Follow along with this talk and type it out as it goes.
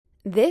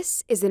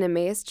This is an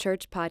Emmaus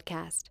Church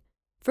podcast.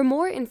 For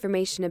more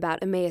information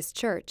about Emmaus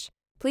Church,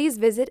 please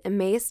visit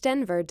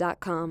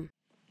emmausdenver.com.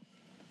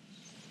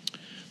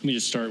 Let me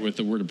just start with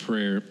the word of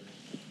prayer.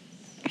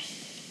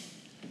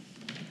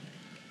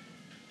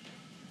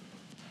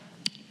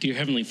 Dear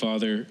Heavenly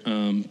Father,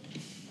 I'm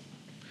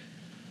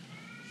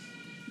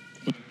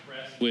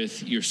impressed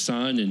with your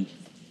son, and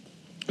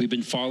we've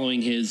been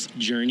following his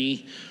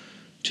journey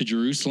to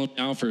Jerusalem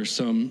now for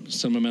some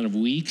amount of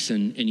weeks,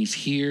 and he's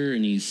here,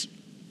 and he's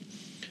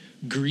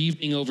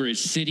grieving over his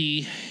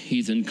city.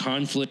 He's in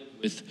conflict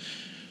with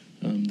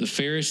the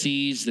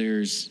Pharisees.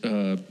 There's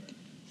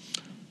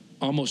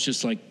almost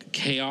just like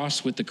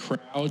chaos with the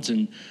crowds,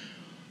 and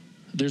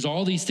there's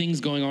all these things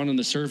going on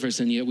the surface,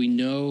 and yet we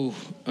know,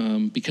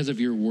 because of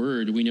your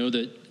word, we know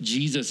that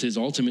Jesus is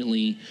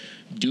ultimately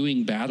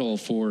doing battle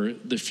for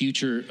the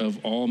future of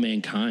all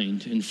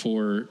mankind and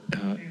for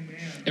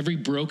every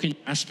broken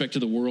aspect of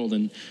the world.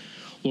 And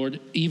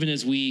Lord, even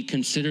as we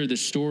consider this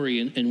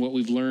story and what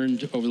we've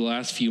learned over the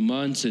last few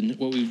months and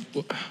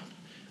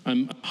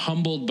I'm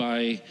humbled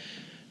by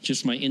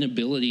just my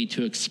inability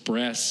to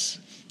express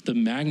the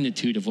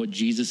magnitude of what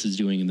Jesus is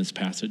doing in this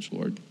passage,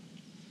 Lord.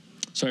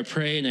 So I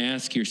pray and I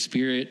ask your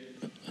Spirit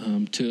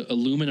to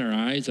illumine our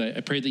eyes.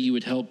 I pray that you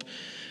would help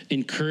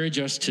encourage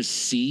us to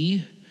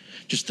see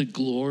just the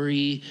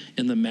glory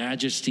and the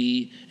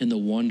majesty and the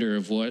wonder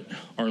of what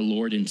our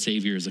Lord and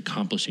Savior is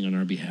accomplishing on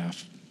our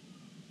behalf.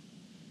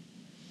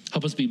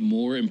 Help us be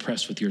more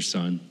impressed with your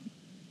Son.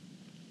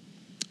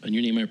 In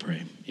your name I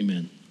pray,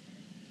 amen.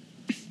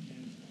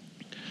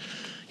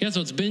 Yeah,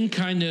 so it's been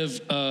kind of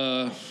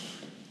a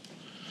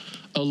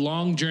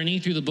long journey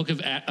through the book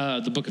of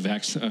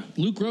Acts.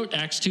 Luke wrote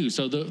Acts 2,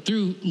 so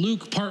through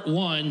Luke part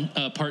 1,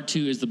 part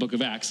 2 is the book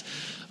of Acts.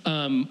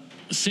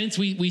 Since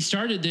we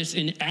started this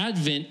in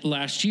Advent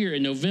last year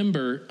in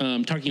November,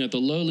 talking about the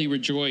lowly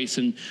rejoice,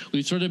 and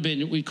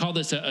we call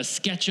this a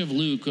sketch of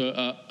Luke,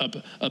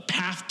 a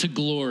path to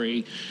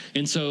glory.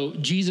 And so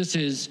Jesus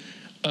is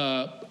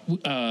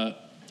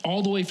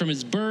all the way from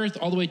his birth,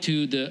 all the way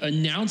to the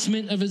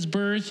announcement of his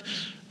birth,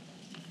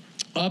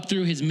 up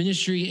through his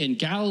ministry in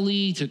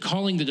Galilee, to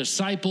calling the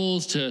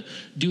disciples, to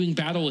doing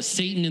battle with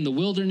Satan in the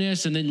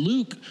wilderness. And then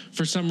Luke,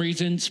 for some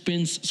reason,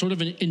 spends sort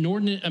of an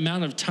inordinate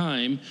amount of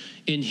time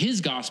in his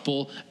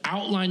gospel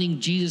outlining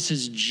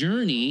Jesus'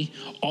 journey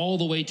all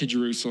the way to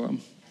Jerusalem.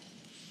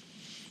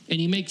 And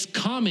he makes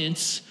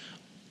comments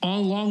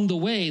along the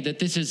way that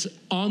this is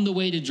on the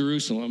way to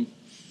Jerusalem.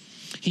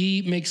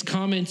 He makes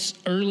comments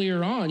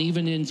earlier on,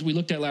 even in, we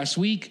looked at last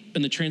week,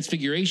 in the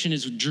Transfiguration,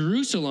 is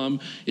Jerusalem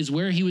is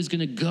where he was going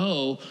to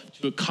go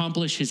to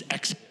accomplish his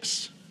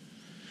exodus.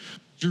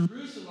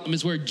 Jerusalem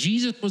is where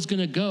Jesus was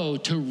going to go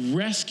to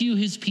rescue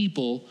his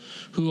people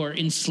who are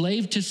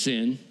enslaved to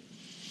sin,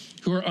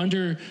 who are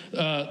under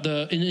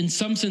in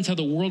some sense how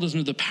the world is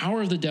under the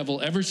power of the devil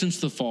ever since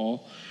the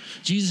fall.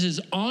 Jesus is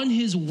on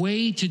his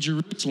way to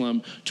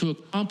Jerusalem to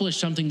accomplish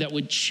something that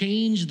would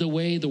change the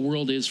way the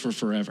world is for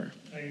forever.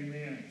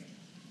 Amen.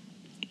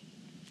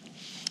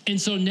 And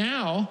so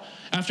now,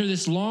 after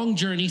this long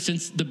journey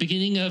since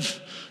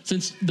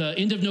the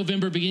end of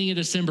November, beginning of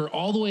December,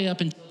 all the way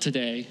up until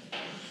today,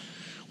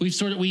 we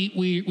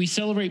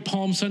celebrate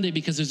Palm Sunday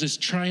because there's this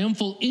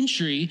triumphal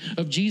entry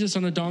of Jesus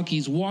on a donkey.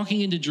 He's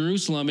walking into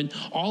Jerusalem, and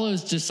all of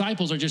his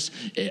disciples are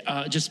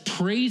just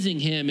praising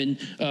him, and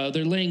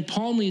they're laying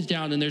palm leaves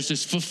down, and there's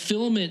this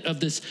fulfillment of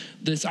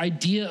this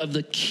idea of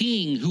the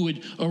king who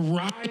would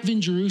arrive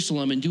in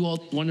Jerusalem and do all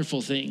these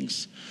wonderful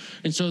things.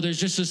 And so there's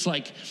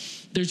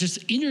this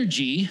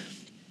energy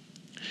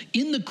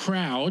in the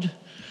crowd.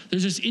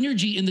 There's this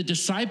energy in the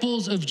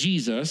disciples of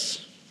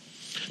Jesus.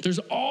 There's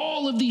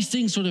all of these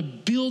things sort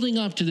of building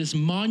up to this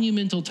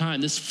monumental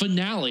time, this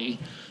finale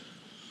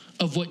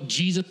of what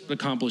Jesus would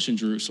accomplish in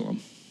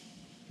Jerusalem.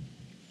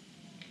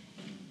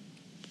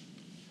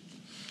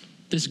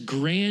 This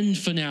grand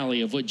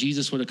finale of what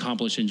Jesus would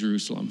accomplish in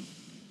Jerusalem.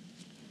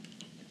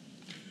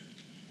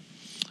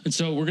 And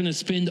so we're going to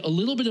spend a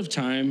little bit of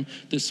time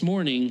this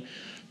morning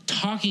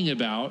talking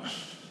about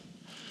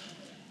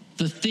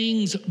the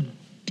things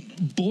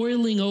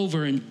boiling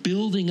over and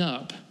building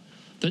up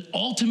that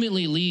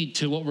ultimately lead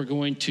to what we're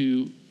going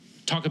to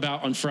talk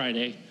about on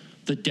Friday,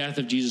 the death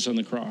of Jesus on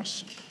the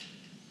cross.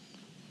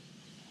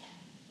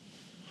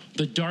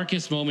 The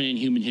darkest moment in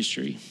human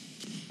history.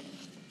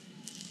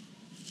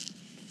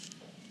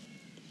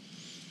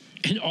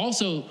 And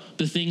also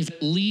the things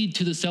that lead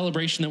to the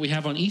celebration that we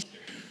have on Easter.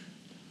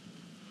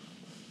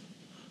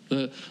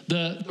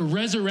 The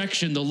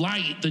resurrection, the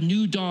light, the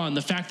new dawn,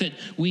 the fact that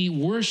we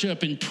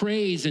worship and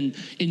praise and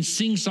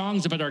sing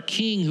songs about our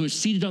King who is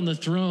seated on the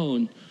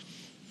throne.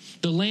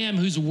 The Lamb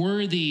who's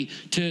worthy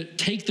to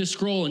take the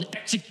scroll and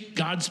execute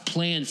God's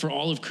plan for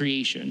all of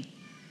creation.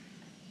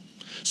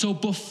 So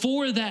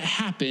before that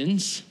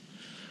happens,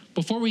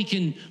 before we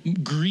can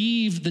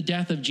grieve the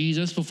death of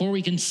Jesus, before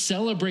we can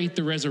celebrate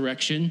the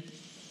resurrection,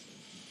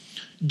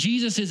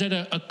 Jesus is at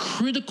a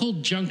critical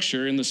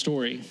juncture in the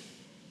story.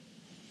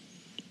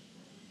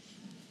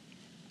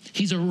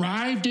 He's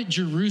arrived at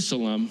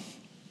Jerusalem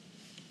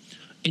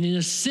And in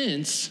a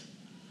sense,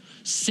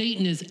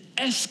 Satan has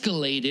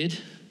escalated,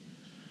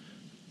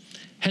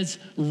 has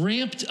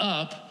ramped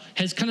up,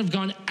 has kind of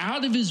gone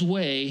out of his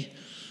way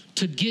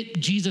to get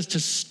Jesus to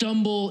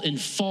stumble and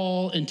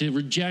fall and to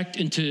reject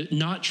and to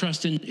not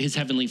trust in his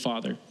heavenly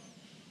Father.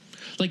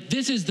 Like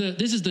this is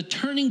the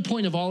turning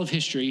point of all of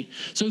history.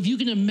 So if you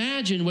can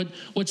imagine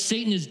what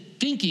Satan is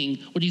thinking,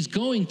 what he's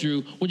going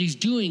through, what he's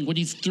doing, what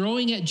he's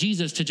throwing at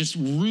Jesus to just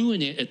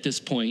ruin it at this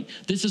point,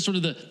 this is sort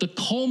of the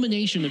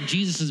culmination of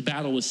Jesus'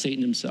 battle with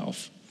Satan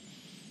himself.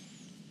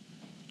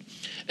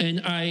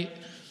 And I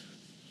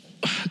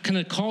kind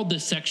of called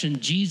this section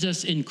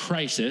Jesus in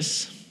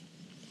Crisis,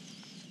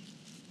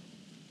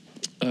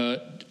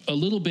 a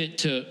little bit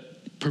to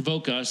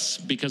provoke us,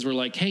 because we're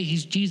like, hey,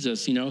 he's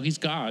Jesus, he's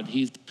God.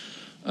 He's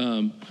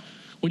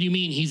what do you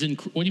mean he's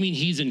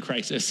in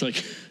crisis?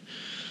 Like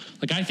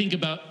I think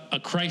about a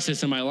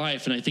crisis in my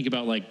life, and I think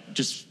about like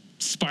just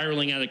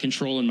spiraling out of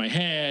control in my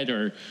head,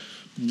 or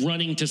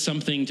running to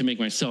something to make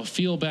myself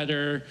feel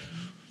better,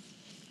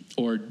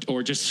 or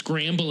just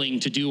scrambling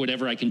to do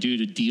whatever I can do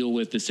to deal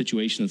with the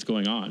situation that's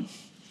going on.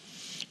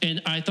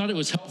 And I thought it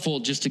was helpful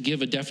just to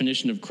give a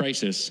definition of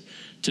crisis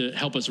to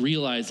help us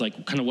realize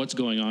like kind of what's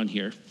going on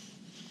here.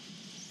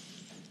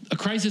 A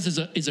crisis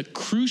is a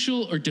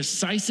crucial or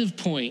decisive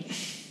point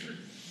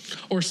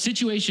or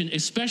situation,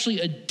 especially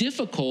a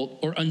difficult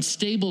or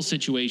unstable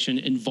situation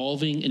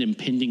involving an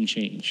impending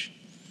change.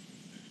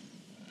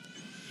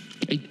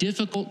 A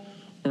difficult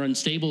or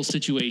unstable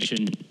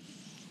situation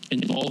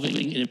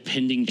involving an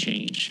impending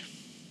change.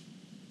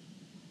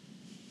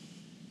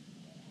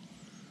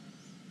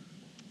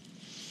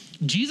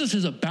 Jesus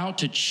is about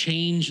to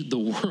change the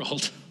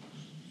world.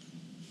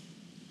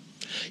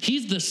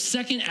 He's the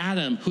second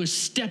Adam who has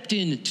stepped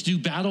in to do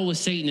battle with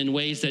Satan in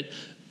ways that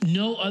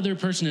no other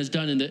person has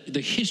done in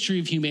the history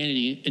of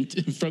humanity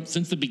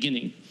since the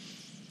beginning.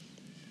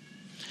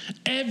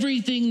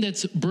 Everything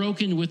that's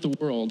broken with the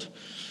world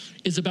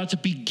is about to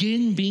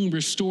begin being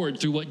restored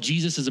through what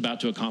Jesus is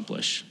about to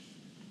accomplish.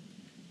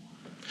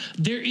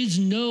 There is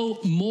no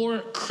more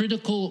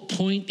critical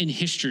point in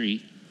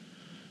history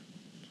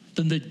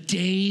than the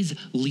days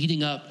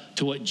leading up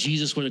to what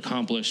Jesus would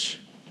accomplish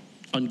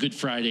on Good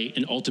Friday,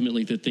 and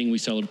ultimately the thing we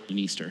celebrate in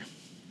Easter.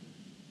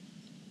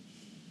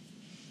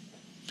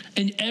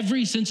 In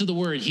every sense of the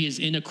word, he is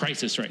in a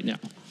crisis right now.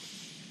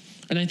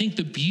 And I think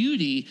the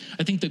beauty,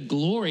 I think the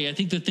glory, I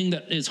think the thing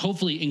that is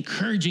hopefully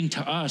encouraging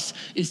to us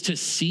is to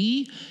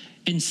see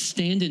and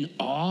stand in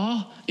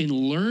awe and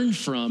learn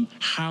from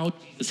how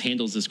Jesus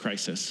handles this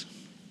crisis.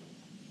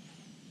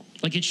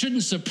 Like, it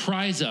shouldn't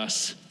surprise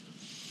us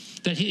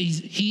that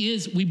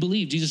we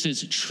believe Jesus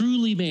is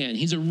truly man.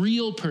 He's a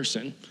real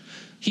person.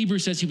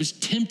 Hebrews says he was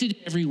tempted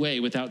every way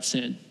without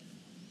sin.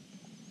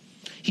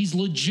 He's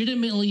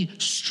legitimately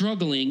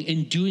struggling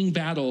and doing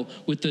battle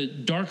with the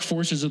dark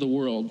forces of the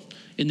world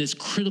in this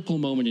critical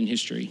moment in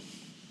history.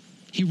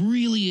 He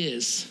really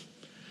is.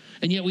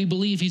 And yet we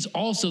believe he's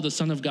also the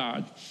Son of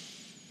God.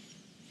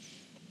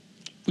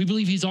 We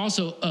believe he's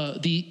also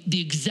the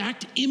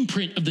exact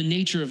imprint of the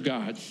nature of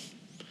God.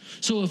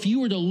 So if you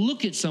were to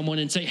look at someone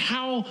and say,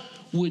 how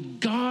would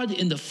God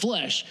in the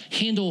flesh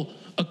handle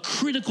a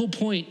critical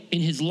point in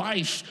his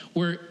life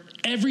where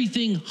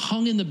everything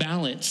hung in the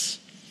balance,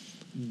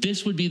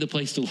 this would be the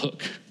place to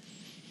look.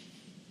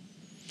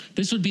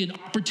 This would be an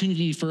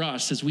opportunity for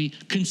us as we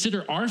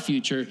consider our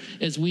future,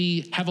 as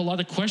we have a lot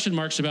of question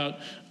marks about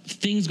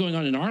things going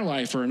on in our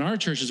life or in our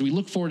church, as we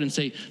look forward and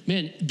say,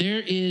 man, there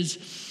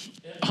is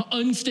an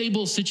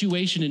unstable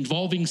situation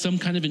involving some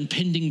kind of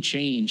impending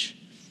change.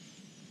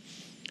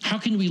 How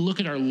can we look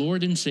at our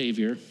Lord and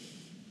Savior?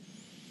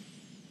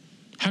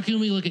 How can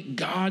we look at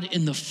God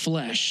in the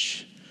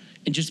flesh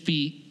and just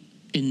be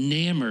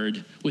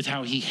enamored with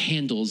how he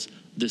handles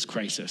this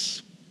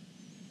crisis?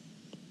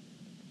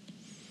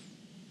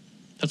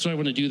 That's what I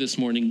want to do this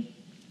morning.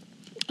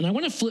 And I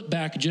want to flip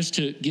back just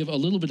to give a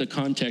little bit of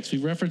context. We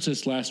referenced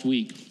this last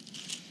week.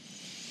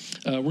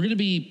 We're going to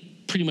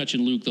be pretty much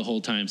in Luke the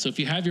whole time. So if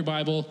you have your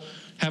Bible,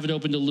 have it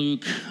open to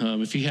Luke.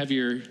 If you have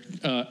your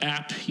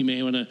app, you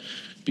may want to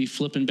be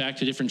flipping back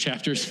to different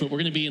chapters. But we're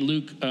going to be in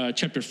Luke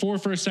chapter 4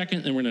 for a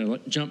second, and we're going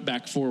to jump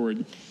back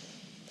forward.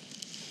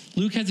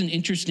 Luke has an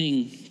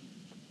interesting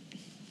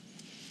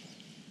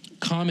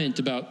comment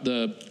about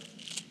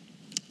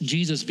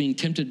Jesus being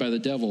tempted by the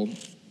devil.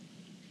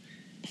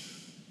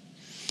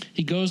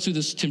 He goes through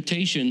this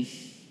temptation,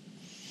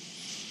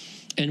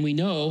 and we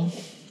know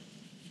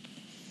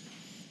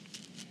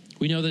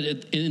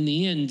that in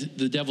the end,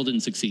 the devil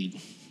didn't succeed.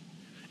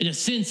 In a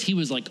sense, he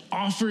was like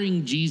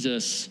offering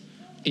Jesus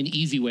an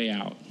easy way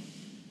out.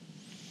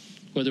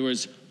 Whether it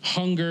was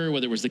hunger,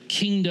 whether it was the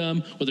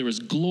kingdom, whether it was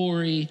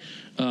glory,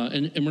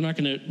 and we're not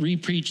going to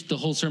re-preach the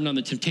whole sermon on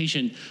the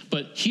temptation,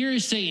 but here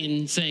is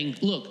Satan saying,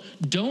 look,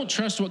 don't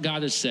trust what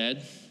God has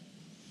said.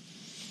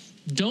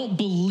 Don't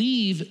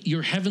believe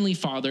your heavenly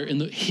Father in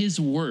his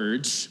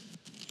words.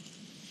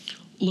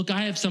 Look,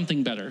 I have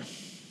something better.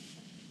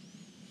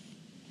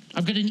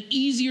 I've got an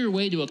easier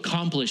way to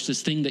accomplish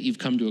this thing that you've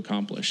come to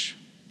accomplish.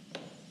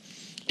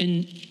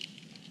 And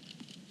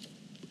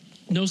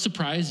no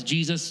surprise,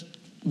 Jesus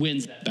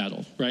wins that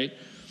battle, right?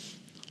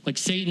 Like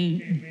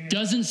Satan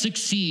doesn't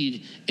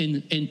succeed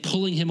in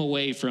pulling him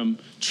away from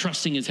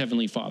trusting his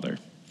heavenly Father.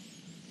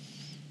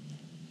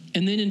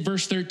 And then in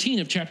verse 13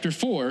 of chapter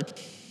 4,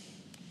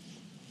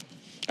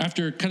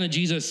 after kind of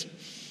Jesus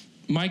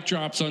mic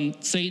drops on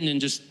Satan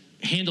and just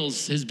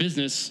handles his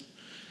business,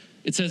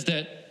 it says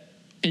that,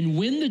 and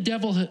when the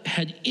devil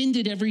had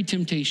ended every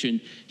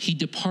temptation, he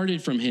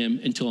departed from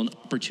him until an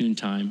opportune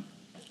time.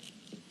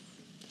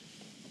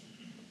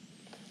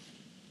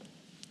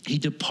 He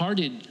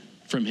departed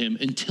from him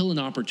until an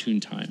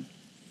opportune time.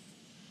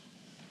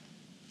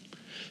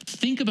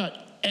 Think about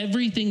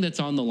everything that's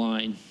on the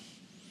line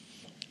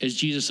as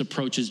Jesus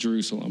approaches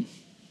Jerusalem.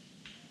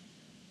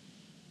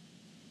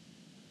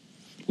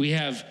 We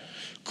have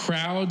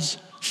crowds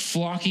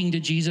flocking to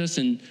Jesus,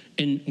 and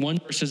one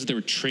verse says that they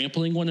were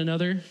trampling one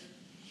another.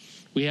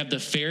 We have the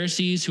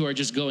Pharisees who are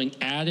just going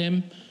at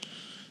him,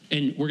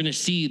 and we're going to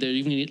see that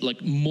even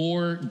like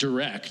more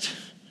direct.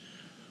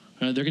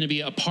 They're going to be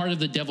a part of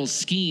the devil's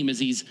scheme as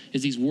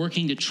he's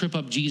working to trip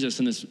up Jesus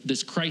in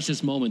this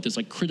crisis moment, this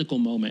like critical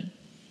moment.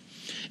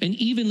 And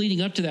even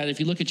leading up to that, if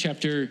you look at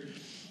chapter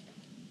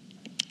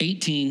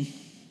 18,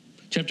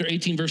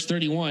 verse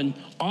 31,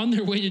 on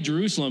their way to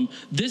Jerusalem,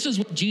 this is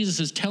what Jesus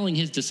is telling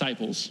his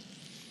disciples.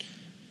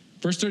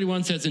 Verse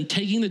 31 says, and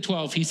taking the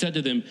 12, he said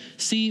to them,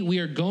 see, we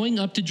are going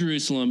up to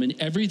Jerusalem, and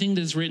everything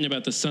that is written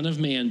about the Son of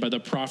Man by the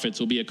prophets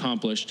will be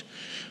accomplished.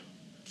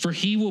 For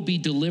he will be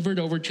delivered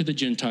over to the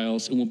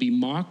Gentiles and will be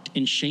mocked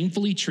and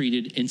shamefully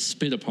treated and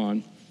spit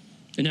upon.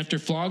 And after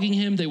flogging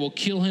him, they will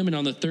kill him, and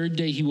on the third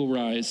day he will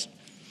rise.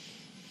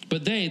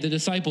 But they, the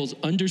disciples,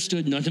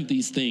 understood none of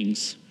these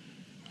things.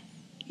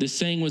 This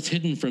saying was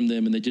hidden from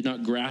them, and they did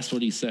not grasp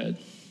what he said.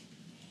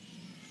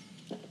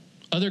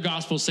 Other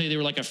gospels say they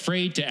were like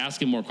afraid to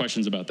ask him more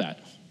questions about that.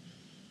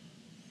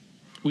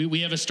 We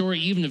have a story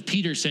even of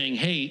Peter saying,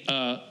 hey,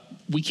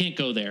 we can't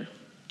go there.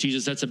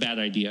 Jesus, that's a bad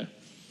idea.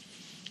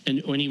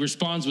 And when he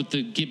responds with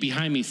the get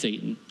behind me,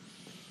 Satan,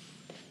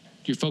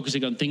 you're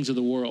focusing on things of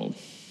the world.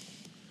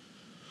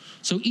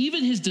 So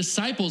even his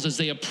disciples, as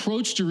they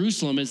approach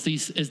Jerusalem, as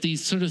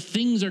these sort of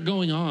things are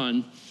going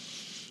on,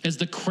 as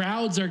the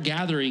crowds are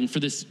gathering for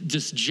this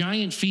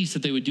giant feast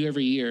that they would do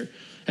every year,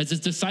 as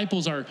his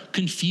disciples are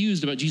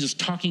confused about Jesus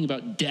talking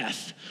about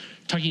death,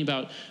 talking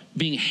about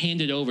being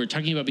handed over,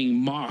 talking about being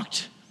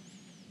mocked,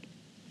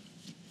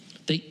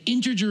 they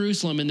enter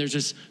Jerusalem, and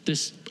there's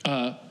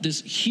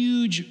this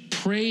huge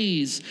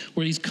praise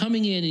where he's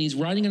coming in and he's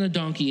riding on a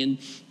donkey. And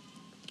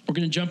we're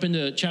going to jump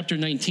into chapter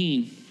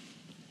 19.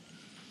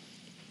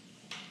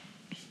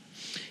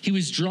 He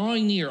was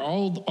drawing near,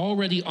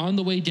 already on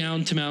the way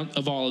down to Mount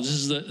of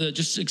Olives. This is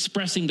just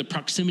expressing the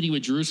proximity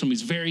with Jerusalem.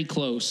 He's very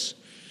close.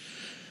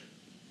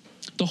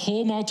 The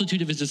whole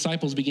multitude of his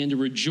disciples began to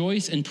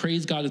rejoice and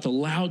praise God with a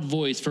loud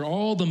voice for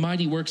all the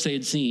mighty works they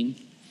had seen.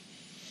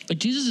 Like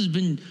Jesus has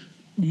been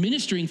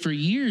ministering for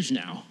years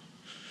now,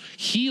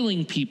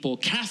 healing people,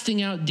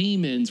 casting out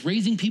demons,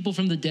 raising people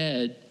from the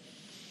dead,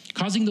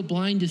 causing the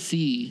blind to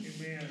see.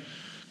 Amen.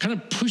 Kind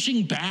of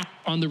pushing back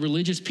on the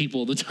religious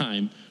people of the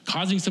time,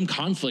 causing some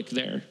conflict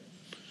there,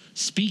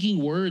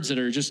 speaking words that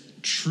are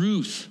just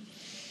truth.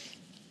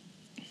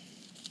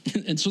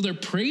 And so they're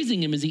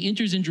praising him as he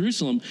enters in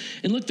Jerusalem.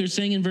 And look, they're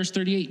saying in verse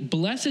 38,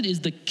 blessed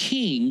is the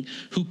King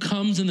who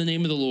comes in the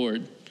name of the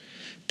Lord.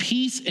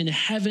 Peace in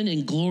heaven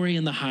and glory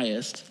in the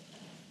highest.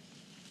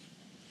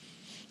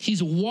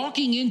 He's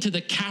walking into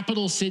the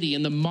capital city,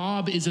 and the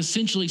mob is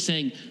essentially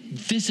saying,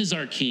 this is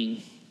our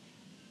king.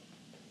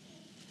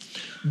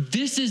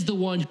 This is the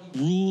one who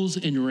rules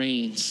and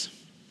reigns.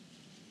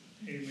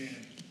 Amen.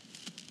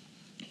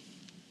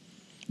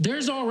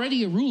 There's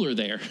already a ruler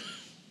there.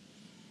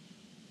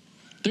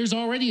 There's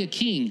already a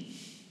king.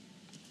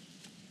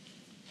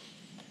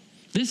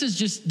 This is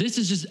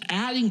just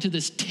adding to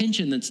this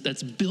tension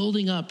that's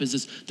building up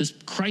as this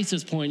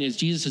crisis point as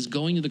Jesus is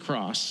going to the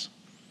cross.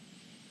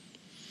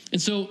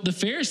 And so the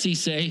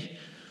Pharisees say,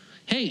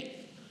 hey,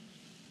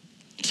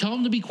 tell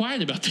him to be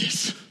quiet about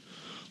this.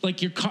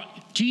 Like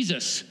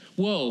Jesus,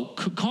 whoa,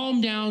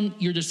 calm down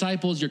your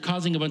disciples. You're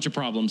causing a bunch of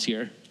problems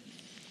here.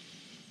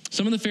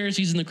 Some of the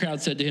Pharisees in the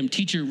crowd said to him,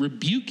 teacher,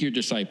 rebuke your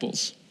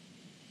disciples.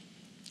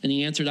 And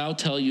he answered, I'll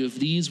tell you, if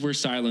these were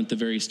silent, the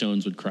very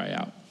stones would cry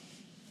out.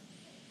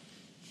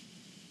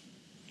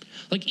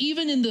 Like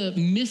even in the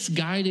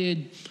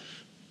misguided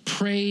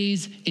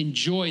praise and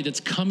joy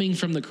that's coming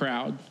from the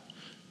crowd,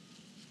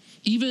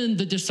 even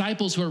the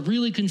disciples who are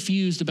really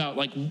confused about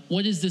like,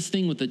 what is this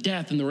thing with the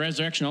death and the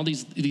resurrection, all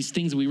these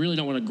things that we really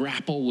don't want to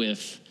grapple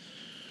with.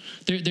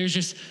 They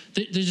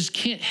just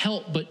can't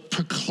help but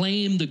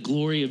proclaim the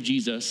glory of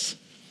Jesus.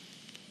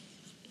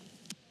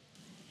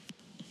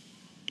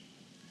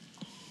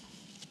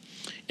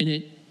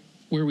 And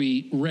where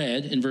we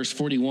read in verse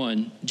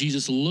 41,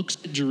 Jesus looks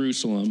at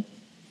Jerusalem.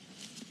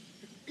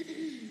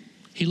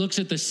 He looks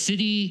at the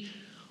city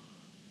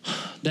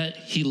that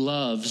he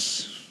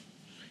loves.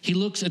 He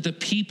looks at the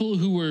people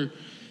who were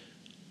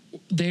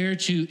there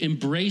to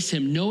embrace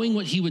him, knowing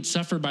what he would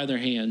suffer by their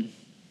hand.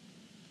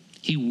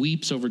 He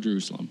weeps over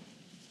Jerusalem.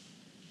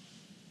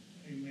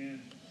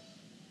 Amen.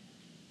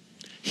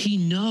 He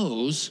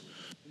knows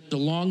the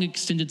long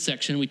extended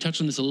section, we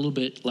touched on this a little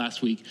bit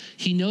last week.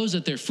 He knows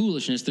that their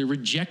foolishness, their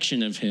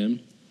rejection of him,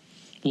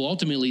 will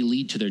ultimately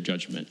lead to their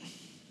judgment.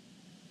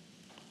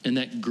 And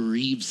that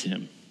grieves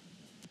him.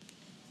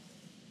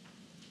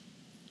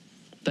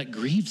 That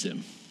grieves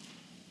him.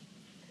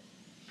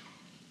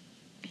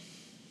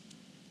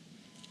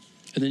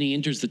 And then he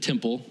enters the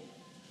temple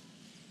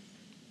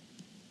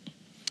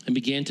and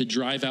began to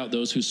drive out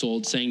those who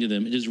sold, saying to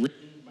them, "It is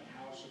written, my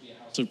house shall be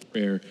a house of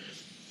prayer,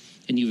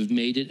 and you have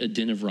made it a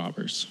den of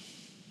robbers."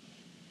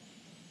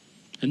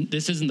 And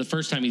this isn't the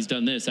first time he's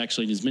done this,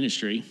 actually, in his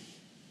ministry.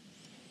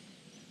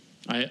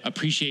 I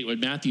appreciate what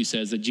Matthew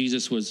says, that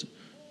Jesus was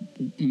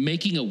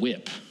making a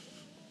whip.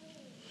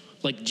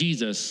 Like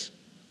Jesus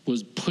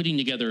was putting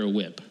together a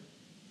whip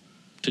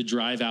to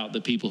drive out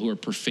the people who are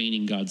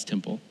profaning God's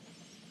temple.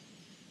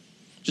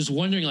 Just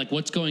wondering, like,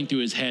 what's going through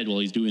his head while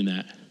he's doing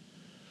that.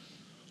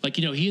 Like,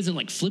 he isn't,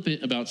 like,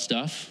 flippant about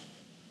stuff.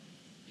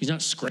 He's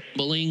not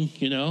scrambling,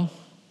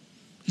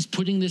 He's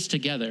putting this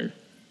together.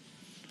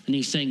 And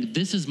he's saying,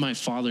 this is my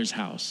Father's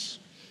house.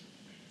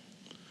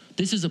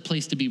 This is a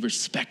place to be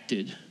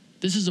respected.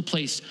 This is a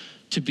place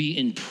to be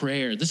in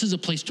prayer. This is a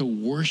place to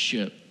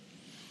worship.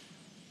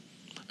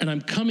 And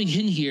I'm coming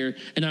in here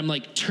and I'm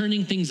like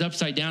turning things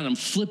upside down. I'm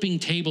flipping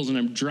tables and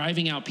I'm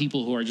driving out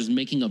people who are just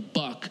making a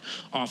buck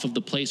off of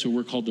the place where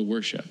we're called to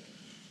worship.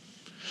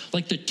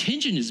 Like the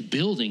tension is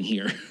building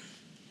here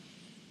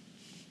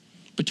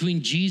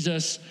between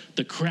Jesus,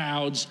 the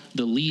crowds,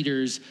 the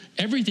leaders.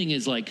 Everything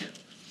is like,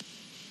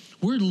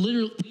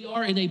 we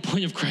are in a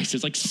point of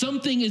crisis. Like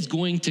something is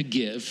going to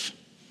give.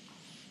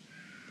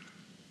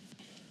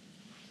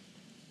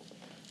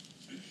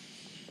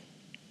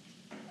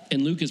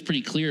 And Luke is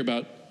pretty clear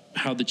about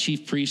how the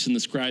chief priests and the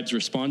scribes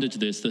responded to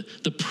this.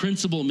 The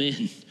principal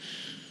men,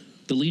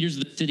 the leaders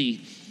of the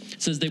city,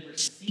 says they were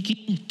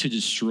seeking to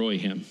destroy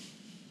him.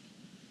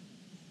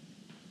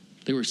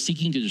 They were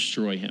seeking to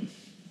destroy him.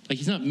 Like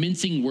he's not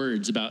mincing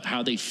words about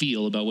how they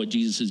feel about what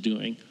Jesus is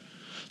doing.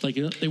 Like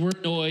they were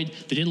annoyed.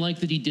 They didn't like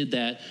that he did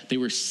that. They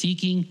were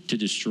seeking to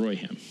destroy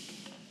him.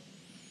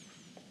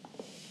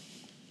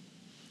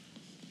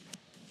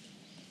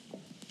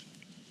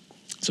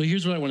 So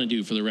here's what I want to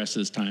do for the rest of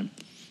this time.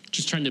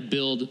 Just trying to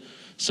build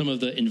some of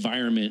the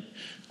environment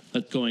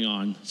that's going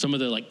on. Some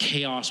of the like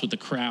chaos with the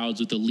crowds,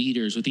 with the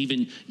leaders, with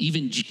even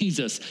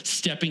Jesus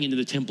stepping into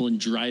the temple and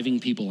driving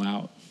people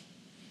out.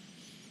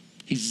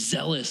 He's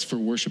zealous for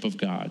worship of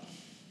God.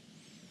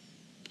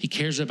 He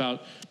cares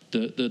about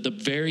the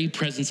very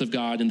presence of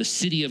God and the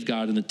city of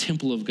God and the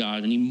temple of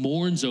God, and he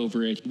mourns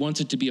over it. He wants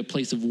it to be a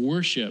place of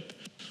worship.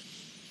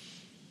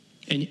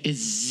 And his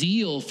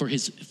zeal for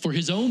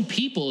his own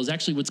people is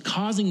actually what's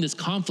causing this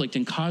conflict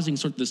and causing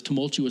sort of this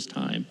tumultuous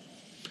time.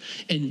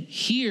 And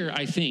here,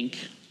 I think,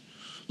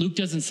 Luke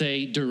doesn't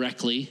say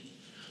directly,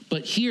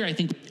 but here I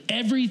think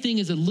everything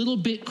is a little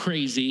bit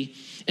crazy.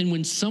 And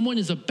when someone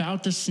is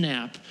about to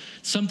snap,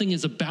 something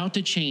is about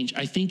to change,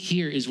 I think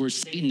here is where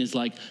Satan is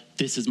like,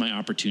 this is my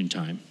opportune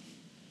time.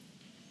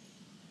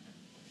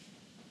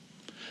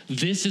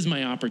 This is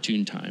my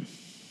opportune time.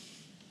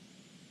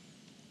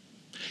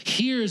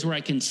 Here is where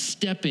I can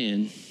step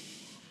in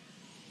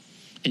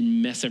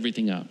and mess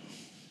everything up.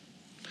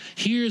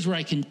 Here's where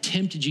I can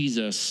tempt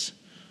Jesus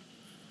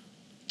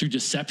through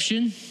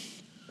deception.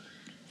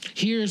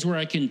 Here's where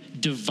I can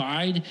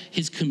divide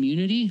his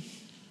community.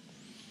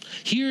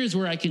 Here is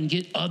where I can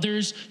get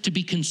others to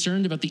be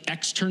concerned about the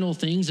external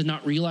things and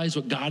not realize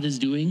what God is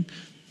doing.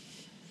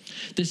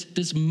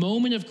 This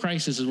moment of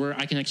crisis is where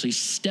I can actually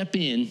step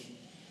in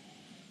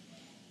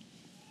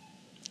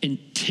and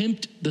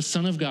tempt the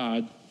Son of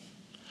God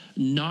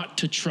not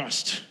to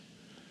trust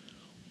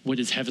what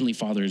his heavenly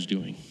Father is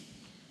doing.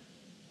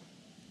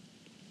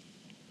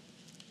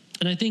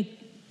 And I think,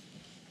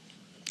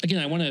 again,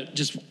 I want to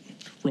just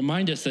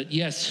remind us that,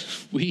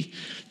 yes,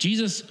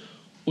 Jesus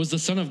was the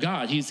Son of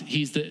God.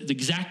 He's the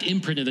exact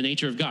imprint of the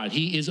nature of God.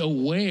 He is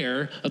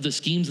aware of the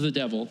schemes of the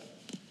devil.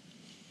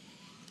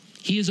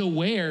 He is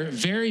aware,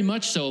 very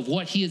much so, of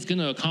what he is going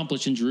to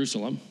accomplish in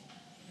Jerusalem.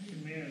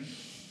 Amen.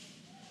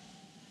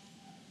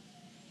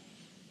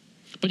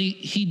 But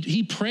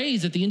he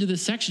prays at the end of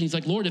this section. He's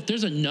like, Lord, if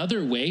there's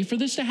another way for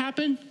this to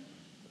happen,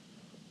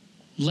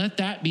 let's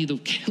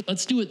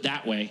do it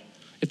that way.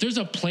 If there's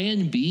a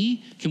plan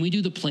B, can we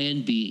do the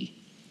plan B?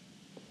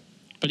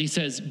 But he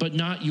says, but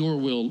not your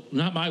will,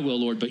 not my will,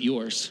 Lord, but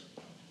yours.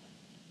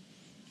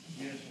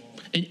 Yes,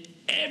 Lord. And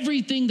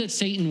everything that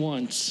Satan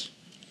wants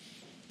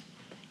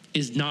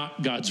is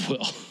not God's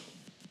will.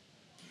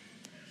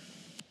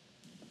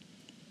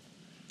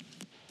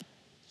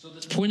 So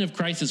this point of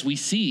crisis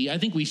I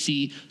think we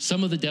see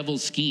some of the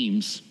devil's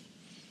schemes.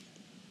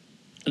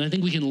 And I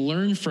think we can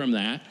learn from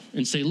that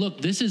and say,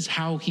 look, this is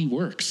how he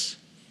works.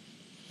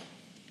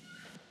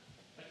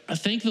 I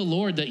thank the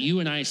Lord that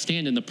you and I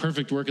stand in the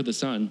perfect work of the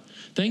Son.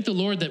 Thank the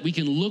Lord that we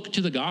can look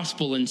to the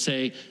gospel and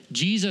say,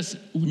 Jesus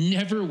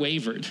never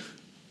wavered.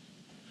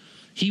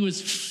 He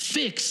was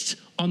fixed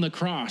on the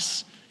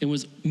cross and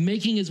was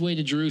making his way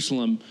to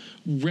Jerusalem,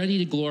 ready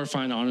to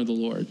glorify and honor the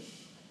Lord.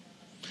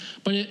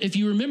 But if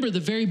you remember, the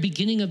very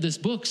beginning of this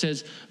book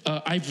says,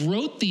 I've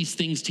wrote these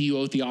things to you,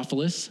 O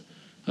Theophilus,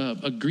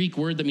 a Greek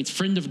word that means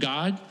friend of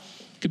God.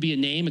 It could be a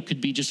name. It could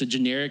be just a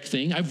generic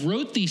thing. I've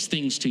wrote these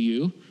things to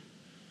you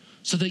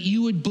so that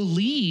you would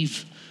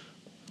believe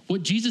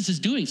what Jesus is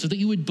doing, so that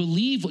you would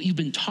believe what you've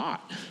been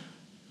taught.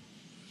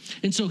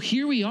 And so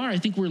here we are. I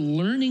think we're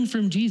learning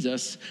from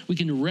Jesus. We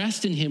can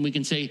rest in him. We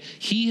can say,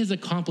 he has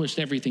accomplished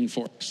everything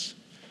for us.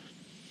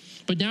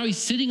 But now he's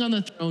sitting on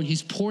the throne.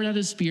 He's poured out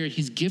his Spirit.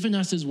 He's given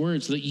us his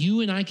word so that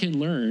you and I can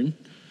learn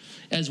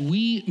as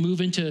we move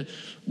into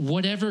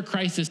whatever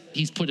crisis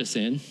he's put us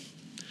in.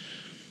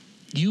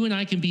 You and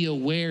I can be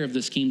aware of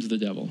the schemes of the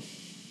devil.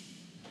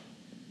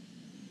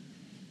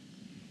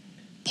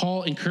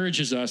 Paul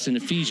encourages us in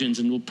Ephesians,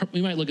 and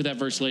we might look at that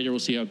verse later. We'll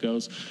see how it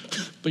goes.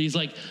 But he's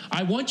like,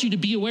 I want you to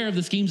be aware of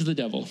the schemes of the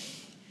devil.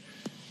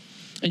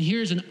 And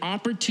here's an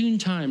opportune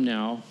time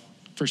now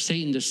for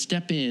Satan to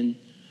step in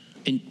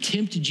and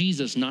tempt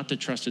Jesus not to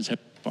trust his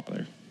heavenly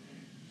Father.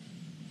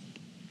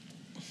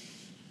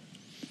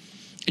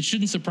 It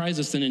shouldn't surprise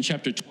us then in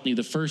chapter 20,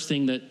 the first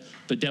thing that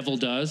the devil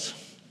does,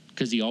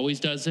 because he always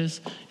does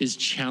this, is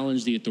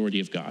challenge the authority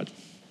of God.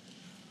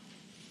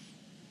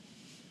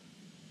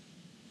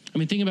 I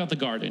mean, think about the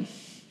garden.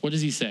 What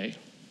does he say?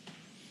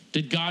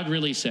 Did God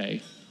really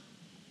say?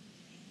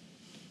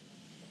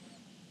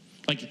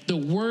 Like the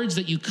words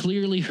that you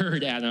clearly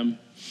heard, Adam,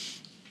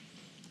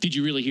 did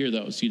you really hear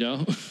those, you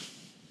know?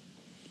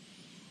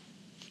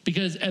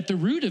 Because at the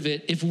root of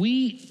it, if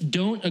we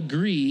don't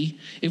agree,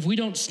 if we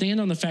don't stand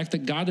on the fact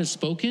that God has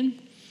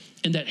spoken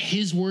and that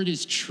his word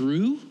is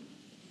true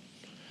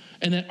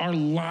and that our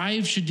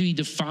lives should be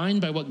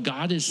defined by what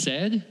God has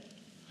said,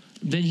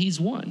 then he's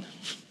won.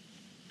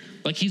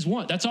 Like he's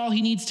won. That's all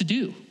he needs to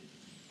do.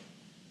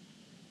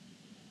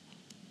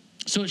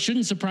 So it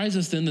shouldn't surprise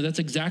us then that that's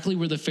exactly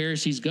where the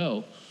Pharisees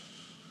go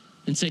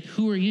and say,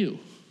 who are you?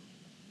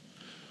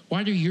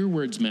 Why do your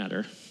words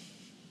matter?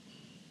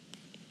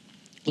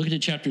 Look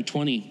at chapter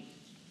 20,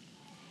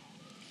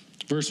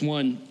 verse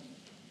 1.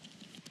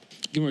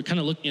 Again, we're kind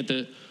of looking at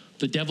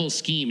the devil's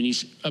scheme, and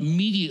he's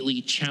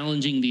immediately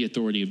challenging the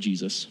authority of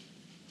Jesus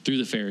through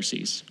the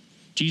Pharisees.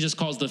 Jesus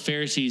calls the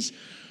Pharisees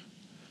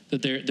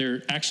that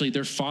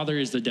their father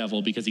is the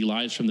devil because he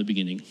lies from the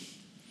beginning.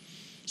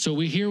 So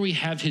we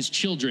have his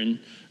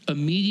children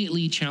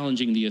immediately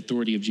challenging the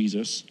authority of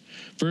Jesus.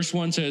 Verse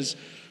 1 says,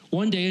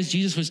 one day as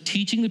Jesus was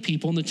teaching the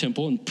people in the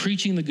temple and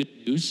preaching the good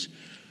news,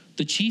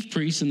 the chief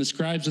priests and the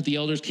scribes with the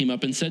elders came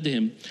up and said to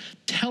him,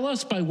 tell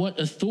us by what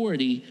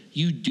authority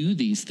you do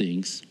these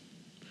things,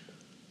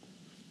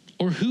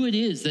 or who it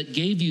is that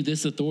gave you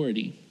this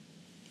authority.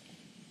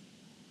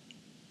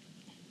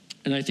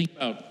 And I think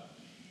about,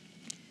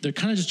 they're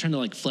kind of just trying to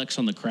like flex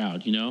on the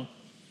crowd, you know?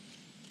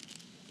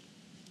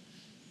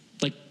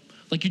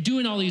 Like you're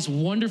doing all these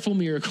wonderful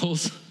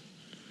miracles.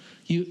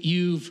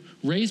 You've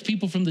raised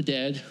people from the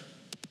dead.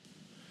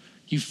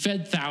 You've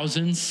fed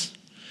thousands.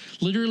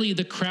 Literally,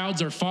 the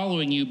crowds are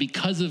following you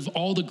because of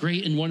all the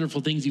great and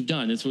wonderful things you've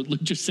done. That's what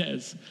Luke just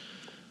says.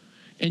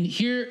 And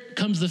here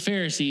comes the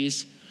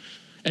Pharisees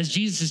as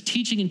Jesus is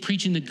teaching and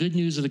preaching the good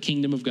news of the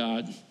kingdom of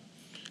God.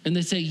 And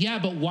they say, yeah,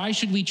 but why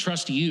should we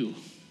trust you?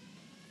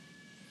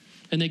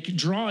 And they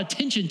draw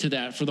attention to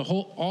that for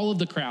all of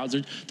the crowds.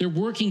 They're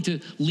working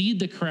to lead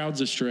the crowds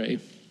astray.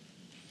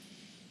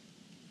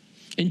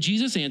 And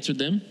Jesus answered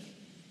them,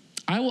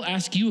 I will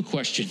ask you a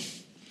question.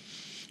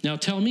 Now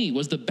tell me,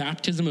 was the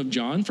baptism of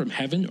John from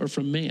heaven or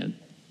from man?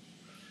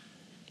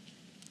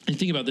 And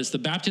think about this, the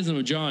baptism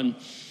of John,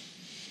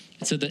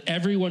 it said that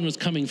everyone was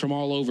coming from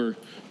all over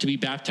to be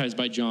baptized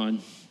by John,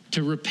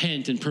 to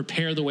repent and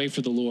prepare the way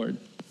for the Lord.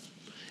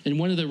 And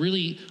one of the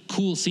really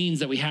cool scenes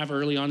that we have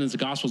early on in the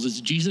Gospels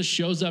is Jesus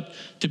shows up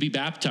to be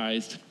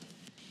baptized,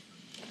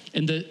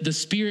 and the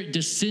Spirit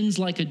descends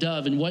like a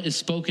dove, and what is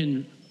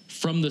spoken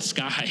from the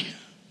sky?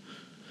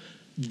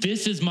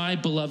 This is my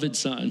beloved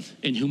Son,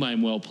 in whom I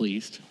am well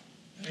pleased.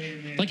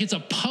 Amen. Like it's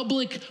a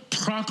public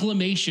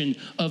proclamation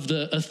of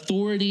the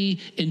authority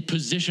and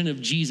position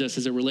of Jesus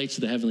as it relates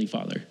to the Heavenly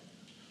Father.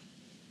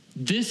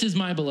 This is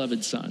my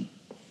beloved Son.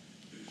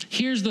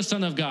 Here's the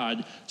Son of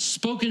God,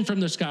 spoken from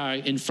the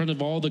sky in front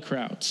of all the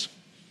crowds.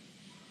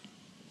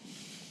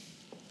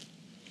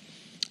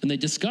 And they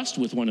discussed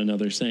with one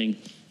another, saying,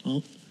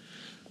 well,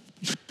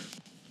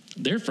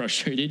 they're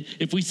frustrated.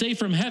 If we say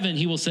from heaven,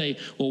 he will say,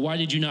 well, why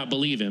did you not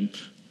believe him?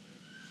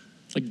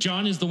 Like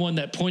John is the one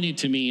that pointed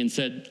to me and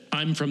said,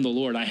 I'm from the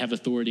Lord, I have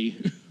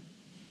authority.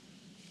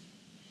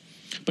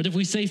 But if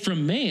we say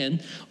from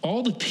man,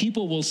 all the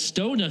people will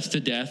stone us to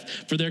death,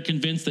 for they're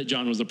convinced that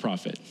John was a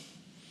prophet.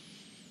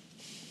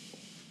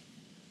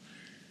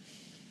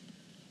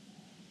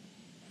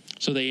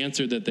 So they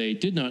answered that they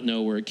did not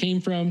know where it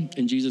came from,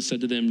 and Jesus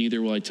said to them,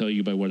 neither will I tell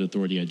you by what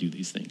authority I do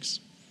these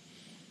things.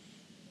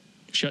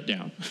 Shut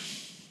down.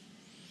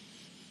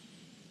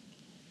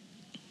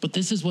 But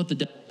this is what the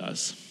devil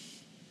does.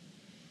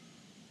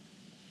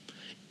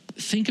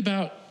 Think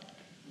about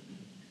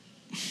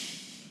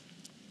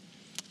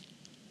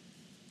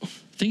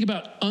Think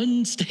about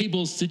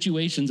unstable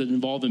situations that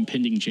involve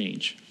impending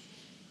change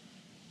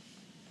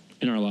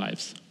in our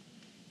lives.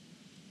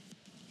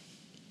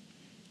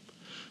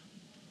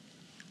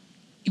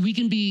 We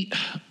can be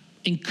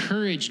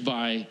encouraged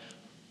by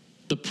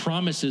the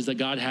promises that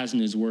God has in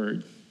his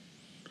word.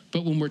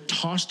 But when we're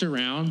tossed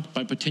around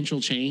by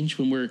potential change,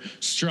 when we're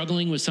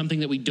struggling with something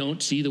that we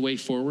don't see the way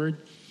forward,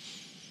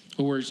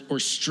 or we're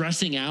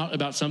stressing out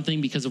about something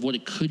because of what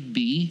it could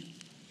be,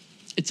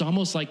 it's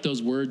almost like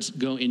those words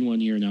go in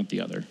one ear and out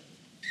the other.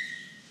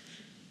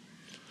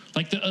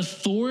 Like the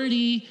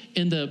authority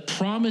and the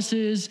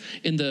promises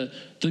and the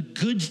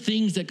good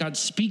things that God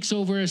speaks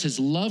over us, his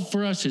love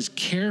for us, his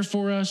care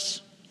for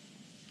us,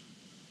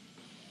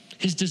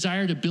 his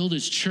desire to build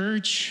his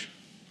church,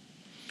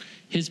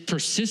 his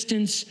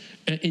persistence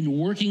in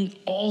working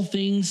all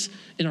things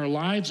in our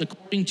lives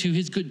according to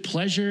his good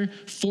pleasure,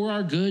 for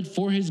our good,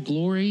 for his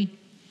glory.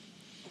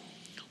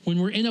 When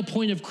we're in a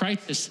point of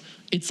crisis,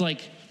 it's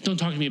like, don't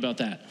talk to me about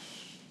that.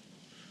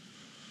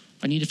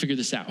 I need to figure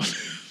this out.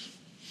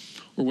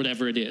 Or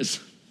whatever it is.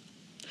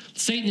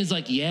 Satan is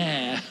like,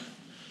 yeah,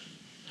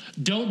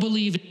 don't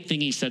believe anything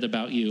he said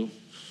about you.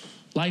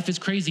 Life is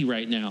crazy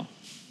right now.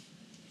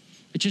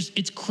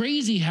 It's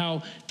crazy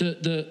how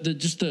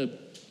the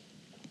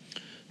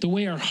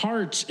way our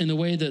hearts and the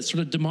way that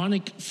sort of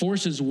demonic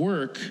forces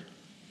work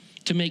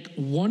to make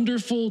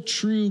wonderful,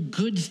 true,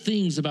 good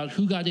things about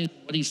who God is,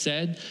 what he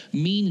said,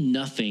 mean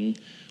nothing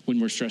when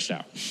we're stressed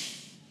out.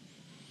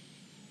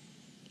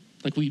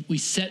 Like we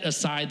set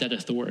aside that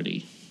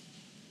authority.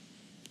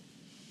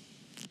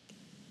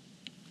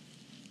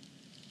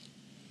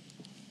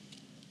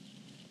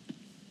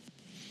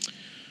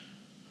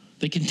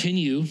 They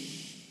continue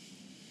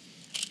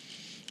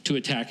to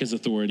attack his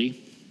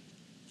authority.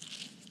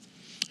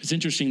 It's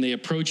interesting, they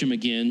approach him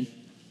again,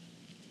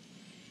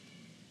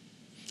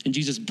 and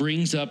Jesus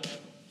brings up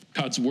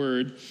God's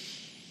word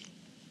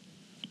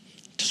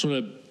to sort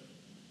of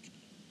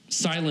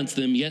silence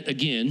them yet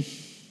again.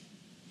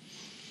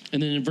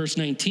 And then in verse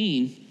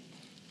 19,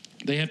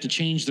 they have to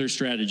change their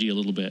strategy a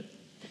little bit.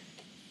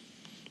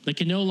 They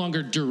can no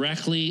longer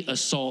directly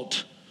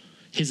assault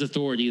his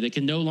authority. They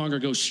can no longer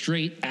go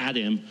straight at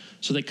him,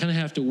 so they kind of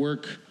have to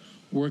work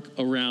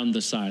around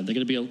the side. They're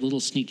going to be a little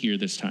sneakier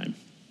this time.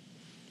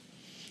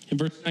 In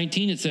verse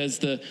 19, it says,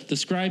 the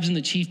scribes and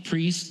the chief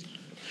priests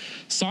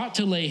sought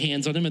to lay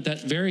hands on him at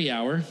that very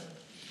hour,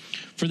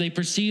 for they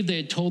perceived they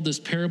had told this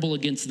parable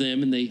against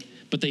them,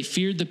 but they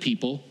feared the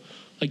people.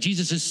 Like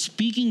Jesus is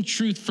speaking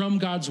truth from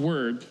God's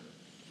word,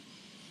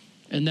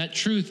 and that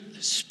truth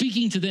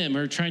speaking to them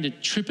or trying to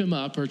trip him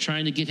up or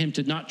trying to get him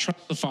to not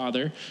trust the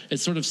Father.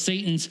 It's sort of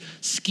Satan's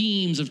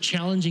schemes of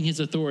challenging his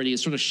authority.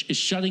 It's sort of is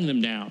shutting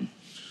them down,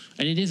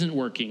 and it isn't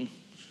working.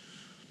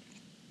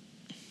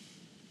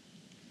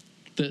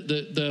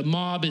 The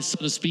mob is, so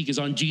to speak, is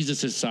on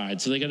Jesus'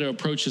 side, so they got to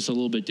approach this a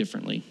little bit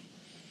differently.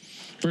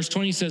 Verse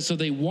 20 says, so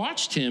they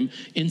watched him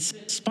and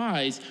sent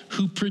spies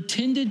who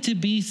pretended to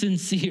be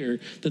sincere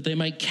that they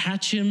might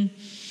catch him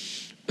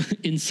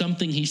in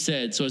something he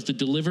said, so as to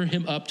deliver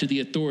him up to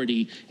the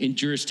authority and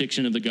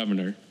jurisdiction of the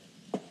governor.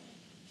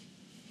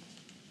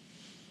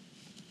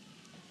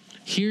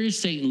 Here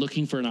is Satan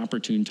looking for an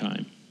opportune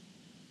time.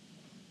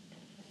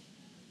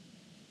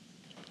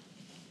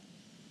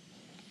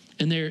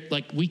 And they're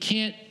like, we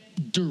can't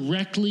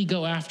directly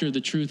go after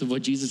the truth of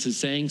what Jesus is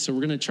saying, so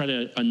we're going to try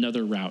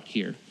another route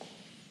here.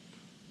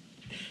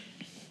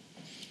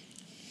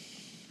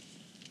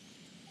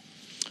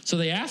 So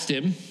they asked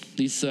him,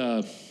 these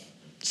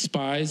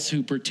spies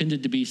who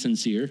pretended to be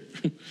sincere,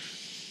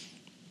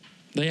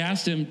 they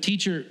asked him,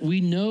 "Teacher,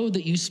 we know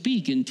that you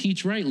speak and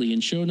teach rightly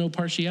and show no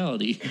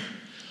partiality.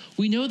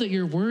 We know that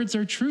your words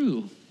are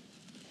true.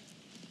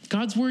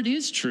 God's word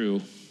is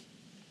true.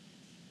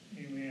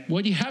 Amen.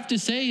 What you have to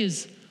say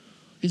is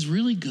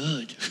really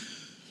good.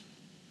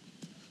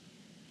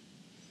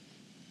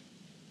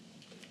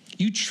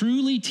 You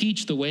truly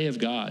teach the way of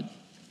God."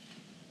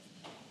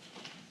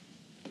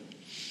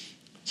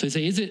 So they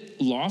say, is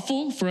it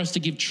lawful for us to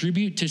give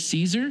tribute to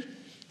Caesar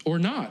or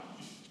not?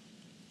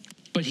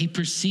 But he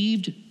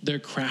perceived their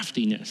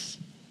craftiness.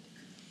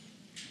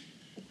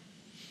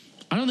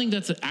 I don't think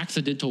that's an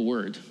accidental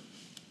word.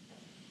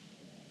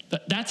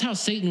 That's how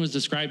Satan was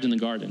described in the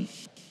garden.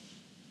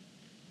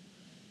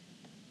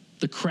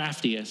 The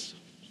craftiest.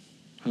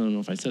 I don't know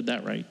if I said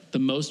that right. The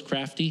most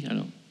crafty? I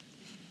don't.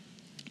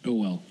 Oh,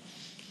 well.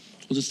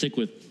 We'll just stick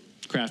with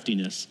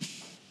craftiness.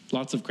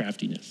 Lots of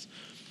craftiness.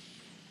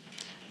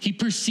 He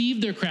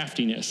perceived their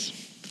craftiness.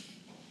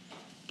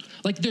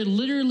 Like they're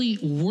literally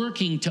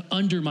working to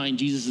undermine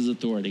Jesus'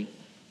 authority.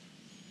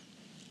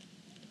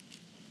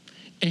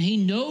 And he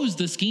knows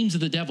the schemes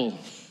of the devil.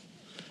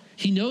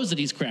 He knows that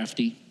he's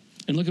crafty.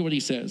 And look at what he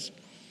says.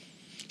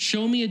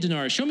 Show me a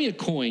denarius, show me a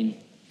coin.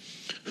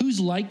 Whose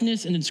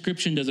likeness and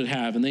inscription does it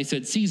have? And they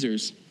said,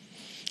 Caesar's.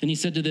 And he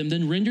said to them,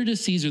 then render to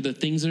Caesar the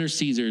things that are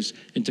Caesar's,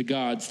 and to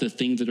God's the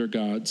things that are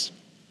God's.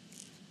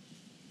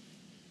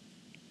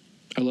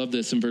 I love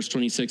this in verse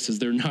 26, says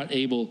they're not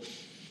able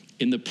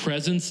in the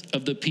presence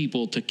of the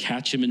people to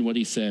catch him in what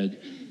he said,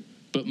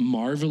 But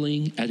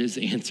marveling at his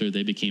answer,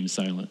 they became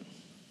silent.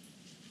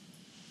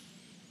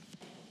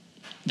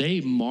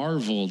 They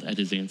marveled at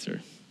his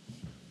answer.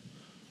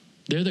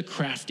 They're the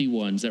crafty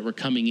ones that were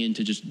coming in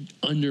to just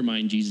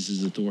undermine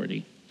Jesus'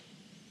 authority.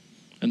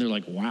 And they're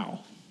like, wow.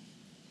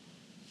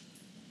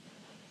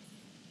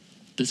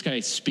 This guy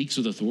speaks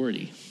with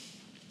authority.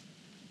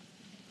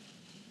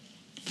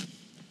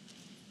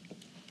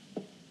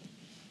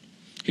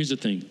 Here's the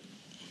thing.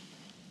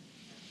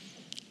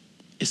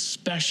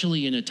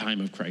 Especially in a time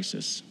of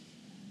crisis,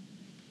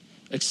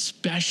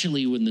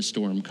 especially when the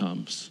storm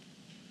comes,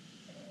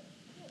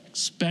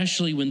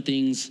 especially when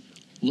things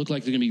look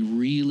like they're going to be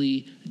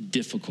really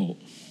difficult,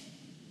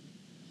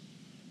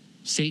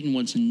 Satan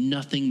wants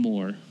nothing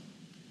more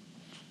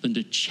than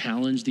to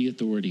challenge the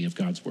authority of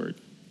God's word.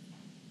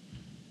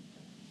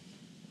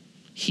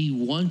 He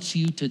wants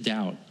you to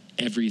doubt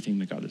everything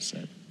that God has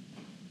said.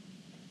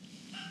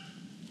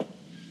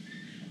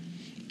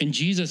 And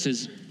Jesus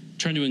is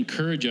trying to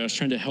encourage us,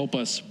 trying to help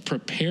us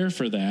prepare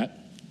for that.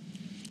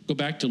 Go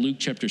back to Luke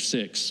chapter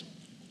 6.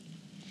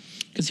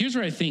 Because here's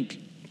where I think,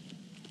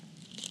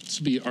 this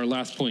will be our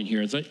last point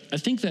here, is I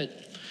think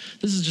that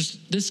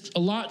this a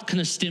lot kind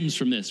of stems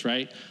from this,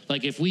 right?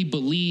 Like if we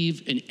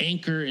believe and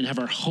anchor and have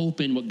our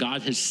hope in what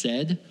God has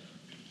said,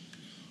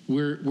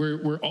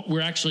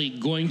 we're actually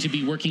going to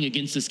be working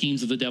against the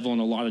schemes of the devil in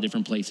a lot of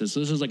different places. So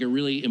this is like a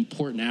really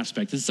important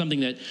aspect. This is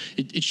something that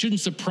it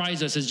shouldn't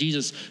surprise us as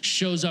Jesus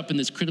shows up in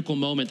this critical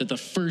moment that the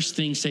first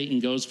thing Satan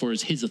goes for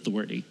is his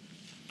authority.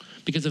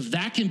 Because if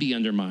that can be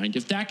undermined,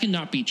 if that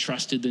cannot be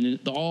trusted, then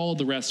all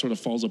the rest sort of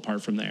falls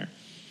apart from there.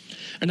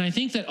 And I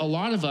think that a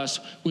lot of us,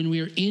 when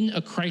we are in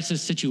a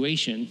crisis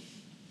situation,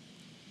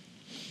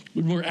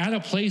 when we're at a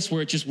place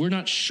where we're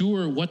not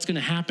sure what's going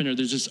to happen, or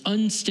there's this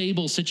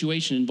unstable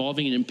situation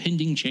involving an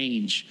impending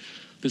change,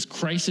 this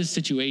crisis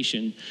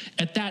situation,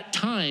 at that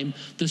time,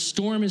 the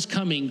storm is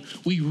coming.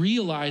 We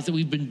realize that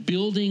we've been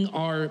building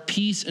our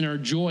peace and our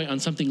joy on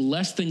something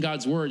less than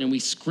God's word, and we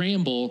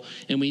scramble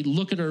and we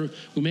look at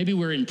maybe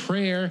we're in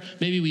prayer,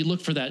 maybe we look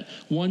for that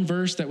one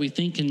verse that we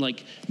think can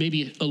like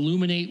maybe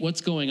illuminate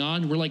what's going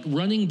on. We're like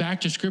running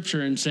back to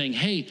scripture and saying,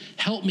 hey,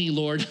 help me,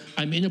 Lord.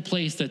 I'm in a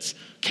place that's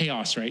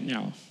chaos right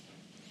now.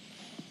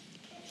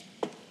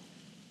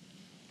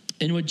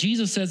 And what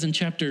Jesus says in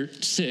chapter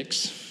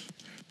 6,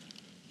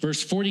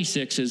 verse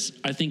 46 is,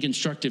 I think,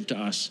 instructive to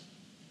us.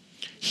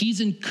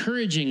 He's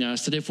encouraging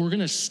us that if we're going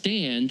to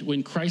stand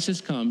when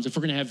crisis comes, if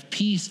we're going to have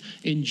peace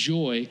and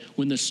joy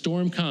when the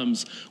storm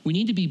comes, we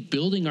need to be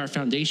building our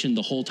foundation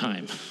the whole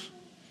time.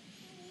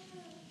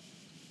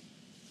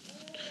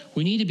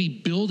 We need to be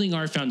building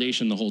our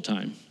foundation the whole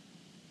time.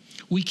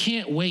 We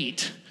can't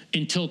wait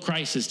until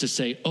crisis to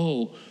say,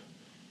 oh,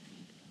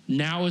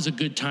 now is a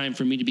good time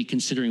for me to be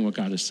considering what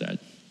God has said.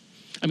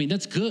 I mean,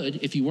 that's good.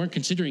 If you weren't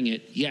considering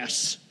it,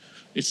 yes,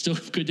 it's still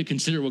good to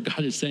consider what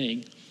God is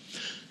saying.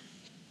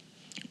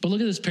 But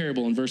look at this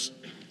parable in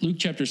Luke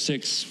chapter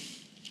 6,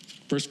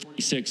 verse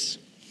 46.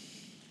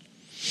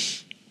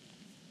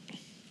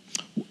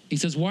 He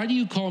says, why do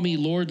you call me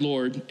Lord,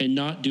 Lord, and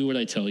not do what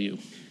I tell you?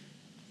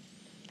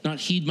 Not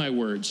heed my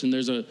words. And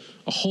there's a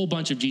whole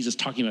bunch of Jesus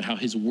talking about how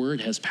his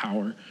word has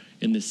power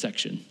in this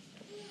section.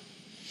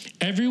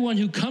 Everyone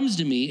who comes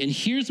to me and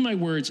hears my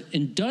words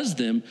and does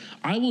them,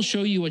 I will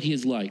show you what he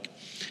is like.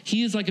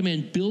 He is like a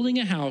man building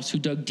a house who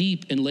dug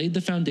deep and laid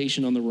the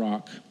foundation on the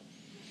rock.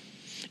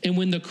 And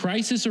when the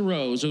crisis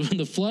arose, or when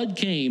the flood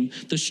came,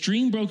 the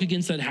stream broke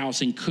against that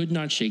house and could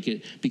not shake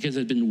it because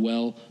it had been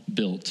well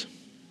built.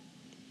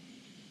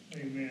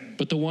 Amen.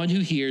 But the one who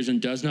hears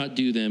and does not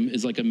do them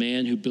is like a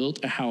man who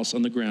built a house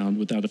on the ground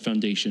without a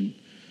foundation.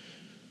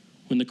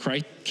 When the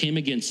crisis came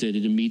against it,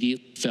 it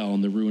immediately fell,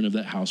 and the ruin of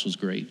that house was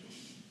great.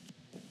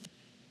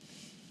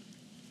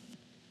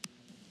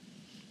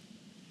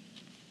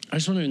 I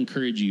just want to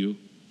encourage you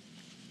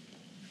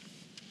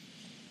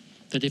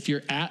that if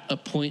you're at a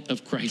point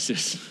of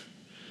crisis,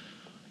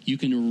 you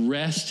can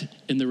rest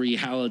in the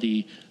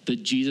reality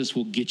that Jesus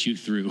will get you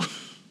through.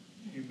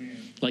 Amen.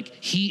 Like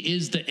he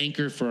is the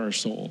anchor for our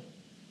soul.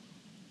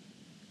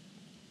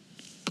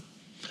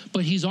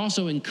 But he's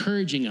also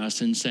encouraging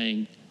us and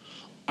saying,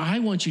 I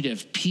want you to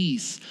have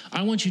peace.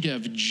 I want you to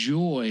have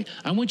joy.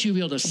 I want you to be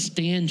able to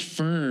stand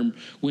firm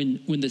when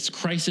this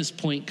crisis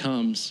point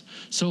comes.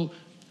 So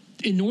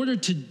in order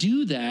to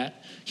do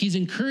that, he's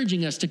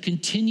encouraging us to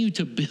continue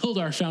to build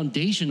our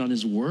foundation on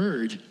his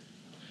word.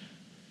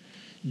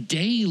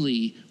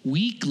 Daily,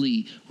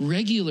 weekly,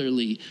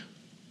 regularly.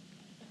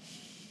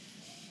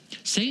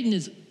 Satan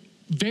is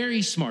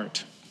very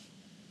smart.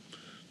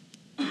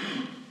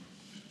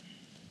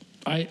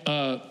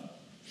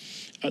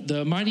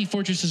 The mighty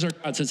fortresses of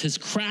God says his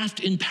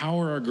craft and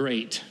power are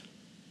great,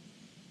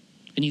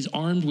 and he's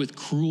armed with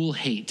cruel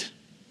hate.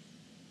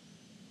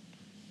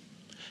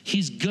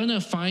 He's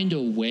gonna find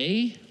a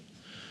way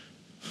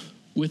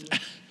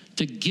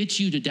to get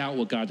you to doubt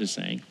what God is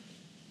saying.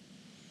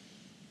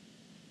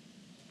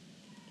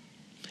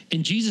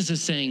 And Jesus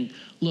is saying,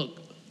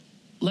 look,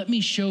 let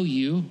me show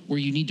you where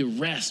you need to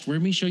rest.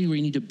 Let me show you where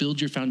you need to build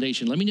your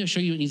foundation. Let me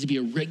show you it needs to be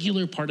a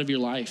regular part of your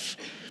life.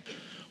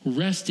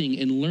 Resting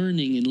and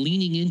learning and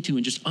leaning into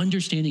and just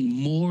understanding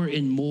more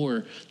and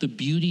more the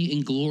beauty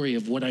and glory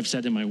of what I've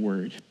said in my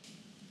word.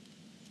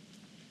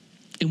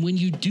 And when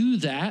you do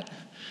that,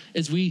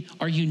 as we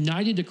are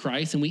united to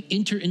Christ and we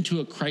enter into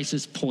a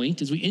crisis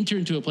point, as we enter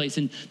into a place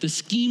and the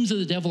schemes of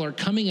the devil are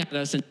coming at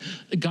us and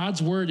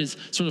God's word is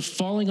sort of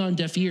falling on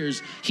deaf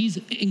ears, he's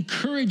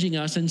encouraging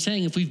us and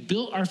saying, if we've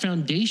built our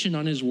foundation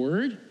on his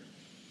word,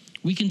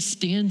 we can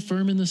stand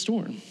firm in the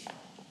storm.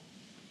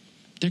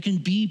 There can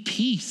be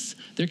peace.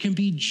 There can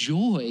be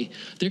joy.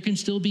 There can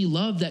still be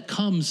love that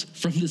comes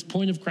from this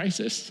point of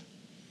crisis.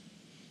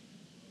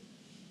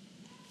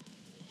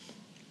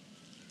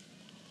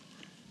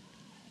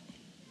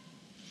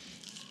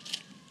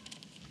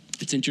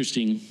 It's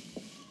interesting.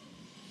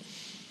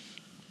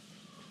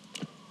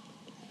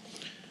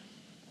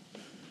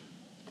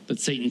 That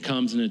Satan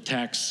comes and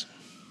attacks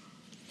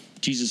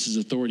Jesus'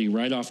 authority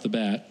right off the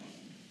bat.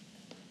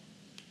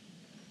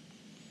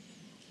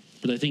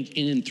 But I think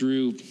in and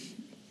through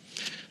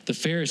the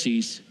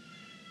Pharisees,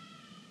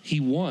 he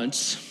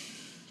wants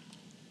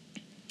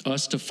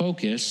us to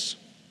focus,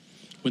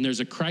 when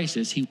there's a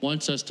crisis, he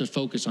wants us to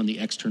focus on the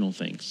external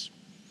things.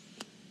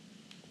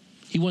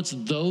 He wants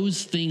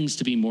those things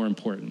to be more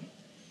important.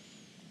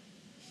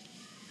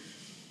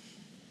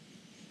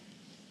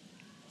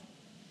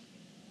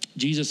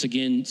 Jesus,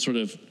 again, sort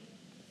of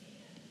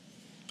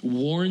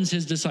warns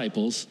his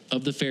disciples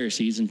of the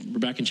Pharisees, and we're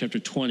back in chapter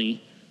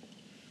 20,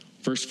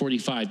 verse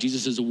 45.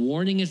 Jesus is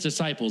warning his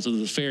disciples of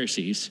the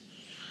Pharisees,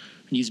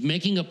 and he's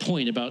making a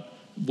point about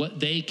what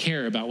they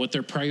care about, what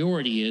their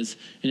priority is.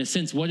 In a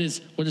sense, what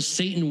does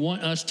Satan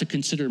want us to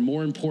consider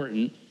more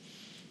important?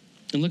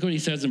 And look what he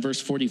says in verse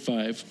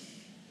 45.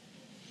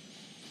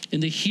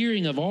 In the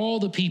hearing of all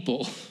the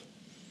people,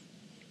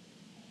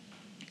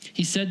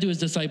 he said to his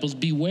disciples,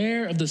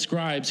 beware of the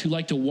scribes who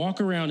like to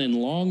walk around in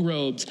long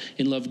robes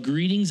and love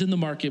greetings in the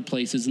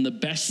marketplaces and the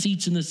best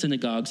seats in the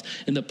synagogues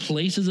and the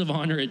places of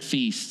honor at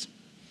feasts,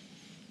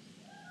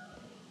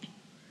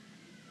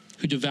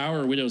 who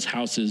devour widows'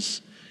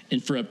 houses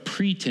and for a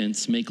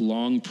pretense make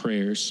long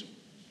prayers.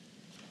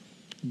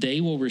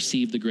 They will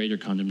receive the greater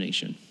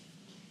condemnation.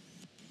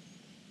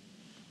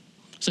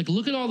 It's like,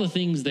 look at all the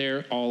things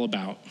they're all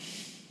about.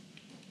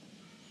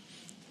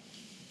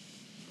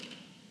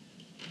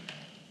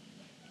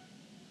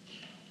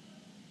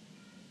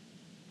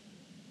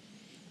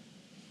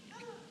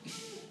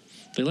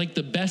 They like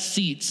the best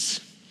seats.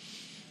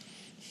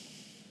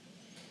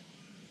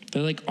 They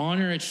like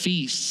honor at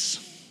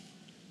feasts.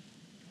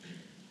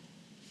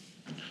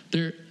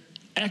 They're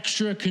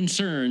extra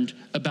concerned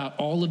about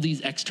all of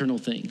these external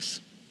things.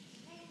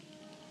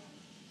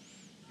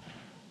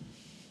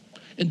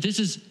 And this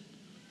is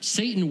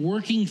Satan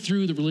working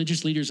through the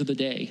religious leaders of the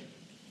day.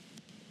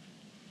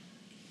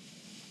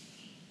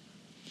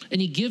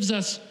 And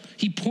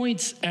he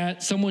points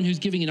at someone who's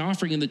giving an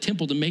offering in the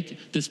temple to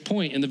make this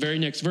point in the very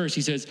next verse.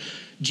 He says,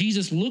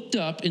 Jesus looked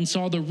up and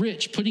saw the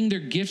rich putting their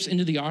gifts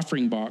into the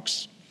offering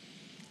box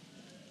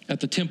at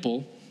the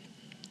temple.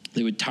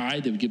 They would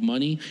tithe, they would give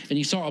money. And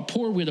he saw a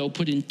poor widow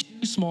put in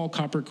 2 small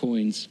copper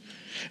coins.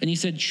 And he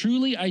said,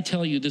 truly I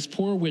tell you, this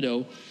poor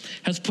widow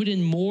has put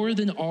in more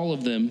than all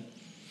of them,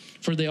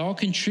 for they all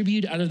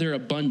contribute out of their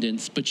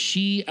abundance, but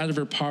she out of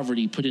her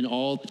poverty put in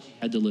all that she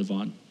had to live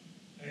on.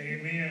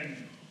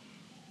 Amen.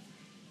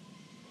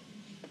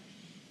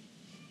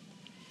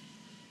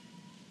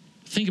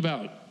 Think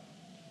about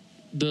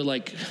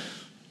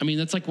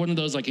that's like one of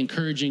those like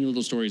encouraging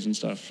little stories and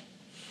stuff.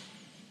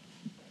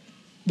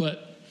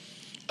 But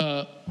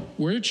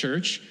we're a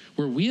church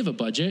where we have a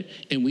budget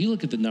and we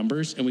look at the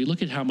numbers and we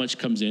look at how much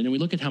comes in and we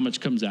look at how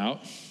much comes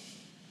out.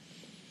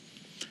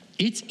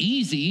 It's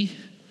easy,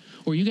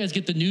 or you guys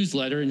get the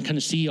newsletter and kind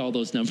of see all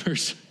those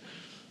numbers.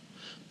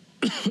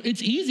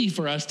 It's easy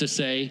for us to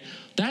say,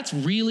 that's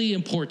really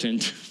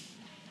important.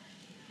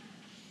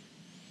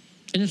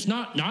 And it's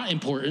not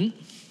important.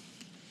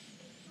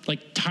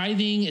 Like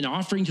tithing and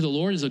offering to the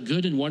Lord is a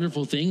good and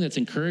wonderful thing that's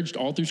encouraged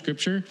all through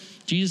Scripture.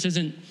 Jesus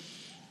isn't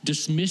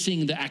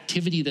dismissing the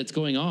activity that's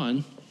going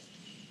on,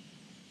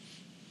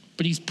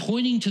 but he's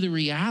pointing to the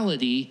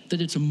reality that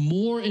it's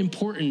more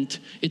important,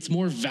 it's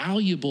more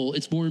valuable,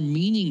 it's more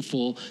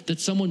meaningful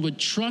that someone would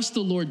trust the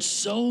Lord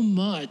so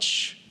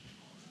much,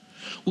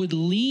 would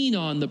lean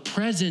on the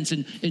presence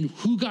and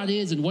who God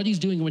is and what he's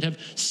doing, and would have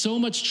so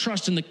much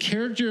trust in the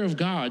character of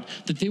God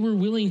that they were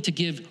willing to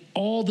give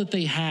all that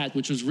they had,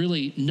 which was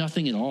really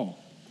nothing at all.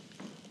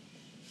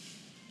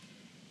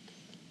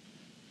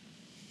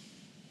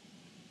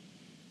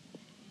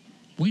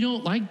 We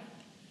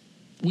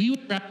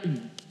would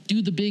rather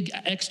do the big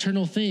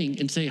external thing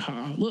and say,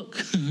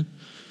 look.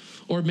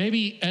 Or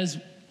maybe as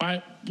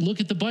I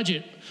look at the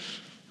budget,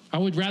 I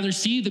would rather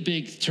see the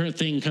big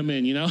thing come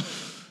in,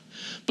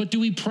 But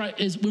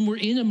when we're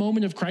in a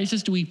moment of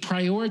crisis, do we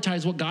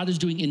prioritize what God is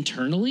doing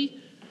internally?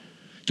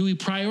 Do we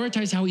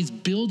prioritize how he's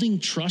building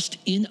trust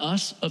in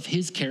us of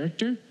his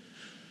character?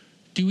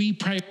 Do we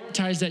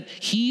prioritize that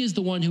he is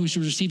the one who is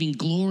receiving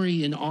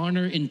glory and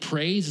honor and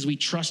praise as we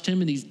trust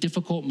him in these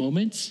difficult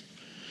moments?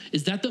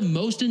 Is that the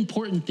most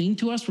important thing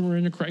to us when we're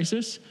in a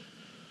crisis?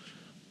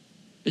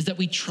 Is that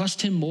we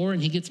trust him more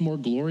and he gets more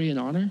glory and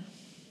honor?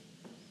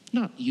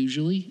 Not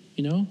usually,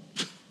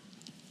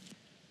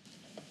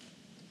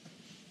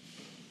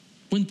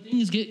 When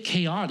things get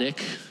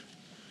chaotic,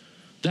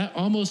 that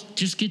almost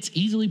just gets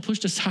easily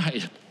pushed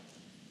aside.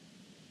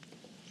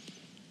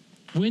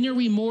 When are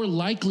we more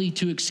likely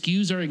to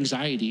excuse our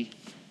anxiety?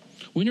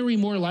 When are we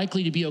more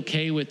likely to be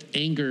okay with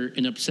anger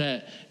and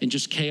upset and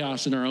just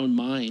chaos in our own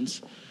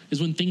minds?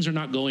 Is when things are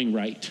not going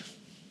right.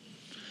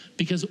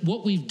 Because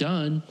what we've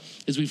done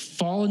is we've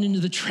fallen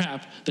into the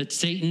trap that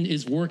Satan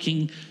is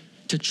working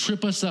to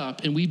trip us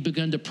up, and we've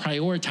begun to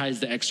prioritize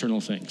the external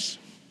things.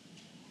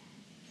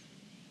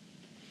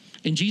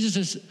 And Jesus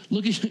is,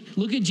 look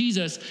at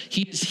Jesus.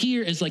 He is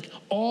here as like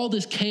all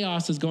this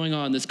chaos is going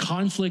on, this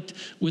conflict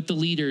with the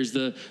leaders,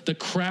 the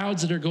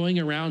crowds that are going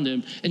around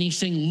him. And he's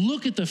saying,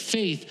 look at the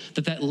faith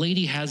that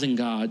lady has in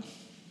God.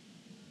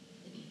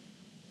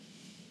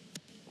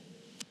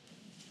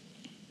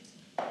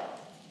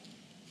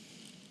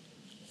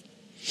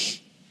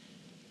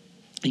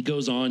 He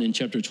goes on in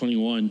chapter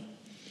 21.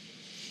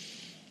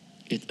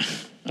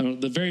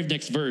 The very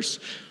next verse.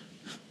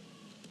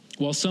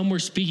 While some were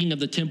speaking of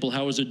the temple,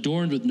 how it was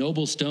adorned with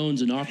noble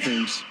stones and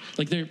offerings.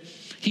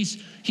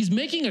 He's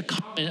making a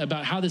comment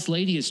about how this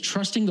lady is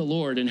trusting the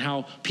Lord and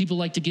how people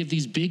like to give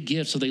these big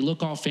gifts so they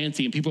look all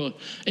fancy. And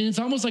it's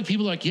almost like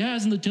people are like, yeah,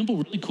 isn't the temple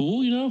really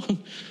cool,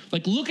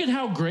 Like, look at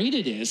how great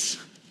it is.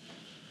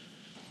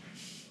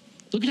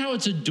 Look at how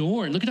it's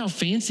adorned. Look at how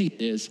fancy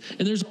it is.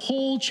 And there's a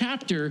whole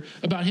chapter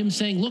about him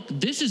saying, look,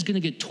 this is going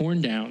to get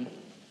torn down.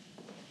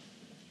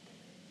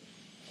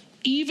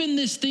 Even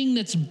this thing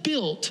that's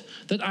built,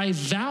 that I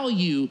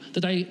value,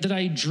 that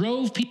I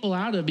drove people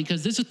out of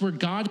because this is where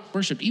God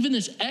worshiped, even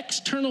this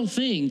external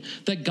thing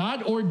that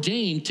God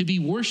ordained to be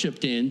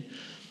worshiped in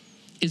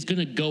is going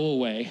to go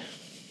away.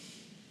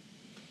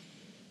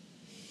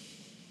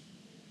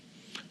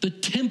 The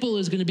temple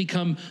is going to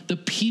become the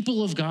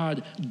people of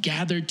God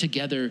gathered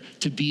together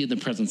to be in the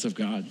presence of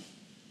God.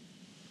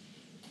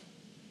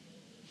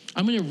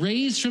 I'm going to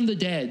raise from the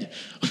dead.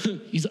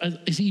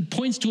 He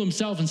points to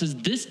himself and says,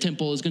 this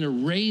temple is going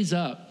to raise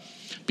up,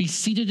 be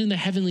seated in the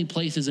heavenly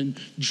places, and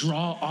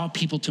draw all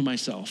people to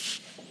myself.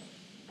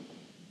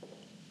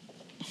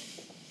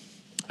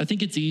 I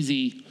think it's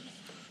easy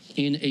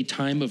in a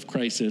time of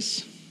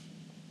crisis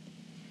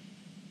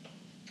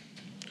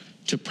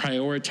to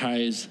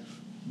prioritize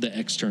the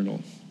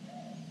external.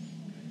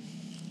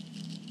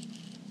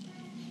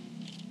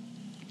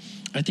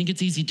 I think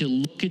it's easy to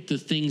look at the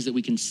things that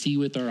we can see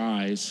with our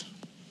eyes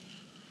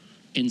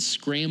and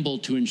scramble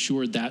to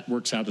ensure that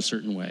works out a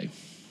certain way.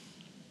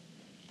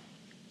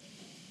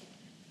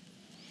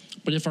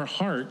 But if our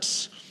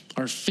hearts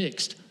are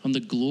fixed on the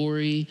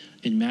glory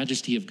and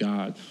majesty of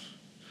God,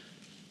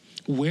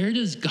 where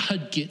does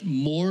God get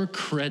more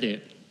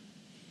credit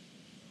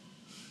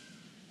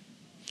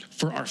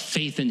for our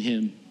faith in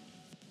him?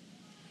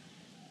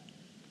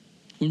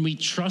 When we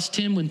trust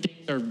him when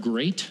things are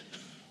great?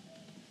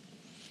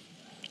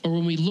 Or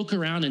when we look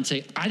around and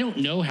say, I don't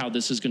know how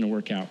this is going to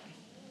work out.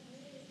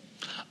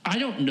 I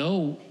don't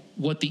know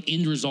what the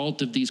end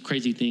result of these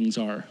crazy things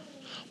are.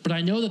 But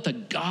I know that the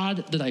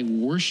God that I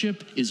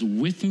worship is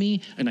with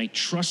me, and I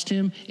trust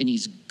him, and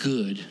he's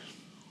good.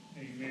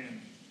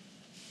 Amen.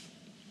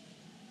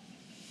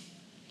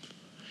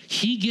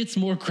 He gets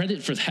more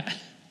credit for that.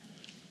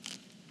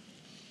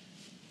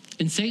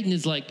 And Satan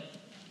is like,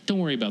 don't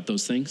worry about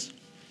those things.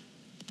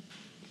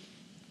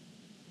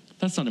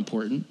 That's not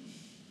important.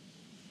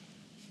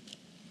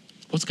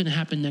 What's going to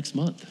happen next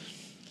month?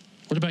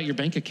 What about your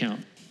bank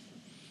account?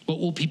 What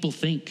will people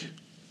think?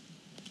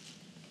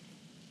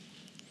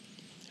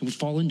 And we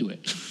fall into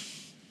it.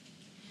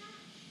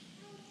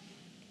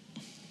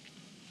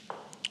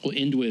 We'll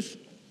end with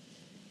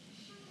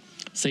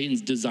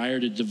Satan's desire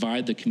to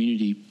divide the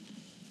community.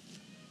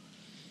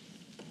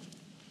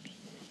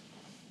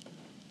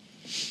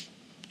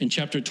 In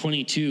chapter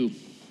 22,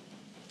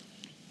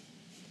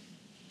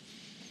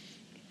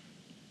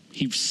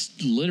 he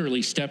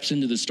literally steps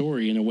into the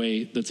story in a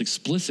way that's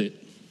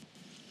explicit.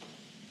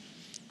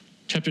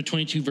 Chapter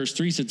 22, verse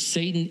 3 said,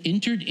 Satan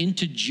entered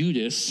into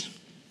Judas,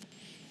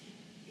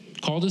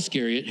 called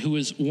Iscariot, who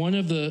was one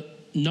of the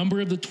number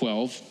of the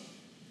 12.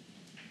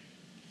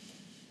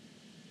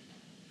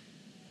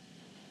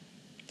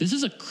 This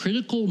is a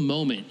critical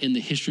moment in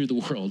the history of the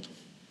world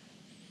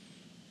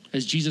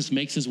as Jesus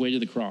makes his way to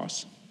the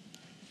cross.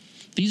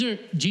 These are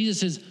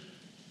Jesus'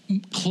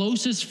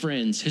 closest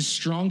friends, his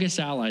strongest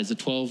allies, the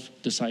 12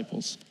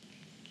 disciples.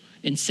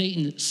 And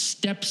Satan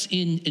steps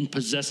in and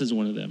possesses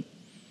one of them.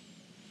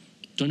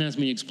 Don't ask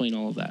me to explain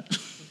all of that.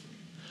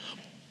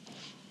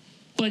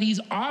 But he's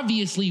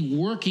obviously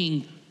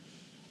working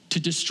to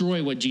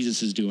destroy what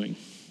Jesus is doing.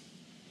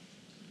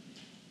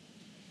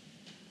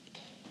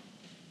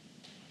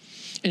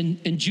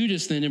 And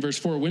Judas then, in verse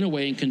 4, went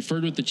away and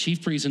conferred with the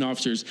chief priests and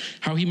officers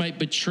how he might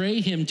betray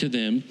him to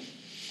them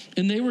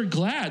And they were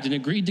glad and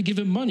agreed to give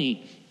him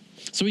money.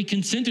 So he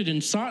consented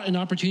and sought an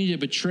opportunity to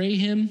betray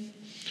him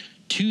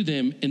to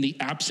them in the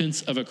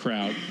absence of a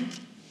crowd.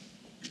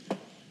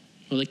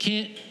 Well, they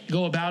can't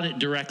go about it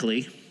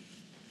directly.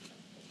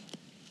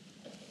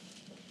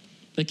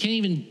 They can't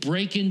even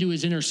break into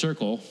his inner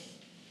circle.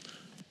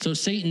 So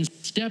Satan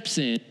steps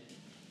in,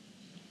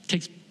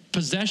 takes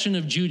possession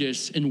of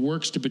Judas, and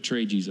works to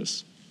betray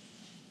Jesus.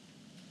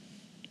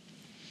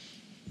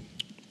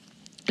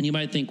 And you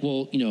might think,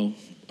 well,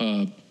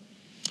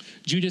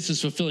 Judas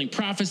is fulfilling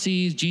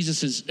prophecies.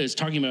 Jesus is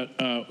talking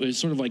about, is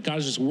sort of like God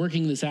is just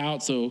working this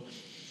out so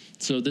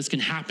this can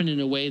happen in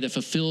a way that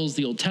fulfills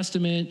the Old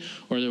Testament,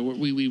 or that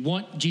we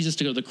want Jesus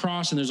to go to the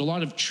cross, and there's a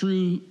lot of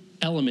true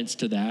elements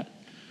to that.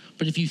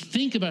 But if you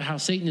think about how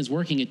Satan is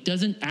working, it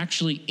doesn't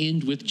actually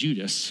end with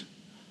Judas.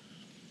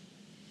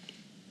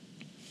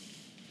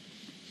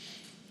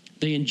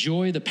 They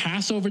enjoy the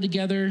Passover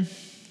together.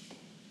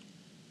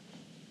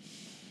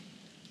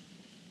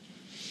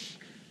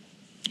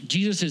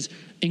 Jesus is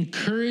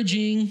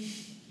encouraging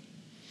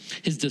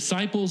his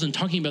disciples and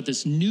talking about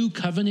this new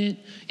covenant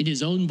in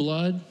his own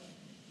blood.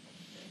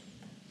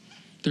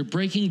 They're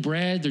breaking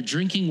bread, they're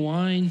drinking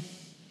wine.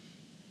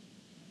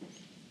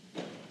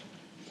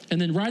 And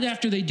then right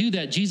after they do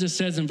that, Jesus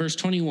says in verse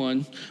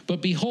 21,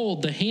 "But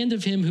behold, the hand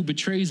of him who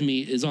betrays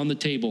me is on the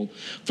table.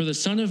 For the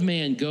Son of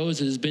Man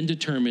goes as has been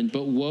determined,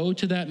 but woe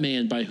to that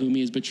man by whom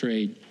he is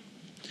betrayed."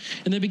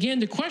 And they began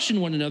to question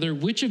one another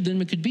which of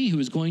them it could be who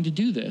is going to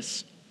do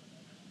this.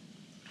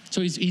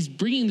 So he's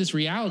bringing this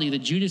reality that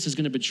Judas is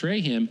going to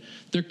betray him.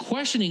 They're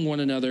questioning one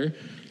another,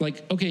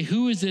 like, okay,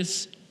 who is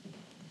this?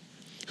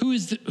 Who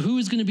is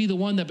going to be the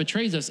one that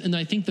betrays us? And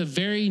I think the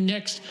very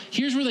next,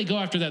 here's where they go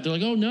after that. They're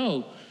like, oh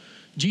no,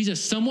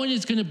 Jesus, someone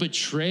is going to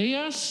betray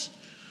us.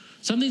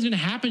 Something's going to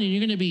happen and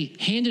you're going to be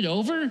handed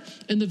over.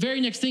 And the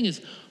very next thing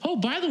is, oh,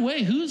 by the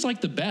way, who's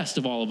like the best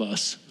of all of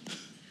us?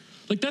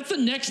 Like that's the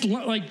next,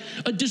 like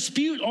a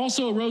dispute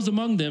also arose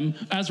among them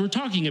as we're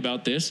talking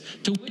about this,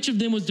 to which of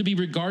them was to be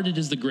regarded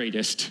as the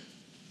greatest.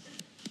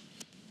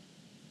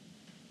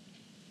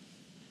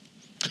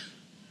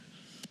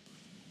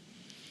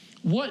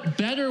 What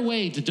better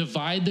way to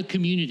divide the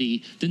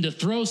community than to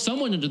throw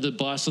someone under the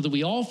bus so that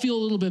we all feel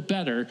a little bit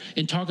better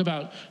and talk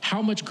about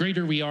how much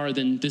greater we are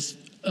than this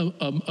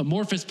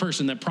amorphous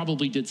person that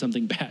probably did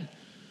something bad.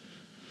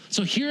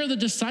 So here are the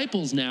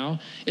disciples now,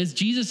 as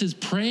Jesus is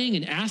praying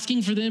and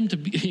asking for them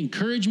to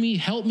encourage me,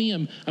 help me.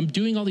 I'm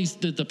doing all these,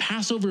 the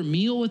Passover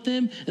meal with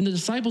them, and the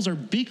disciples are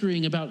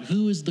bickering about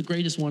who is the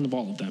greatest one of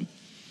all of them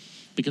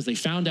because they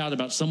found out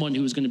about someone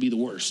who was going to be the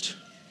worst.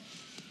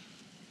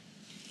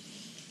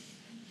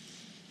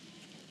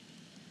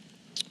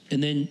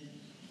 And then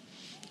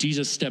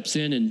Jesus steps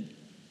in and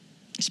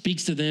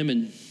speaks to them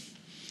and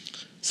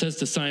says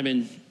to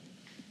Simon,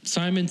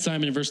 Simon,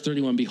 Simon, in verse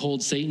 31,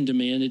 "Behold, Satan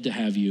demanded to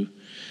have you,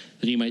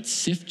 that he might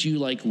sift you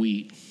like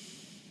wheat.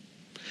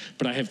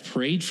 But I have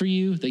prayed for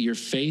you that your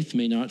faith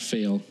may not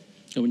fail.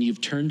 And when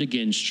you've turned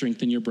again,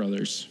 strengthen your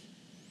brothers."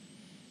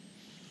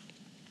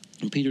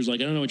 And Peter's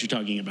like, I don't know what you're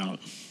talking about.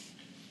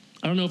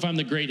 I don't know if I'm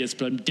the greatest,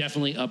 but I'm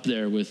definitely up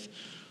there with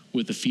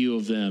a few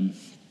of them.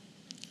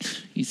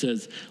 He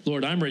says,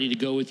 "Lord, I'm ready to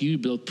go with you to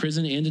both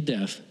prison and to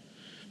death."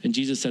 And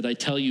Jesus said, "I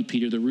tell you,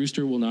 Peter, the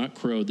rooster will not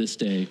crow this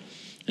day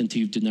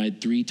until you've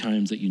denied 3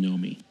 times that you know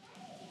me."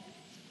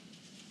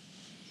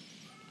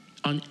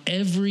 On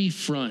every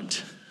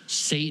front,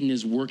 Satan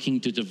is working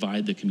to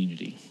divide the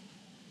community.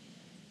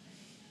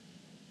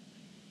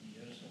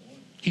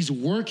 He's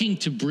working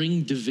to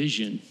bring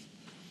division.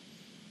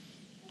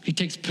 He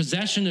takes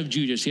possession of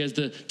Judas. He has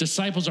the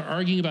disciples are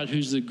arguing about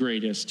who's the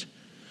greatest.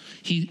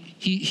 He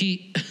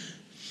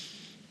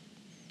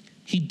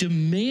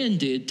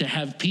demanded to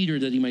have Peter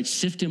that he might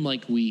sift him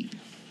like wheat.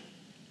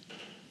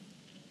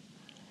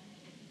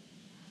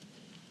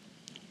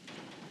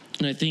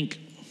 And I think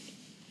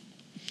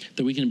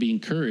that we can be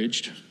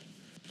encouraged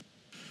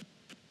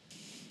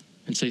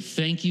and say,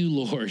 thank you,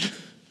 Lord,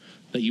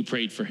 that you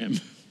prayed for him.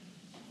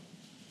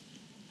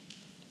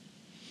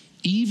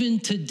 Even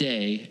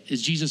today,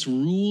 as Jesus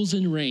rules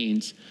and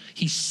reigns,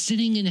 he's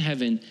sitting in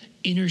heaven,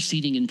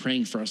 interceding and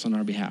praying for us on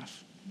our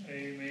behalf.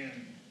 Amen.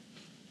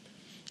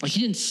 Like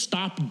he didn't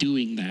stop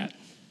doing that.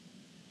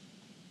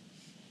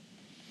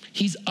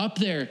 He's up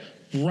there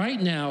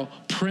right now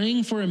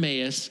praying for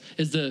Emmaus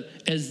as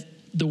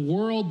the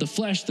world, the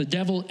flesh, the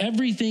devil,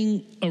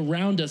 everything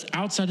around us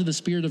outside of the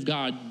Spirit of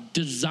God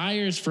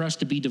desires for us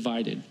to be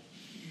divided.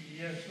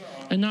 Yes,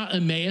 sir. And not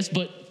Emmaus,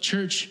 but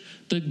church,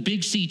 the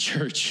Big C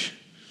church,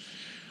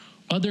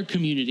 other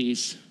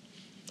communities.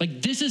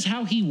 Like this is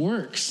how he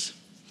works.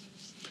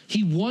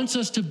 He wants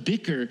us to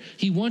bicker.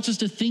 He wants us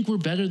to think we're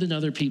better than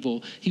other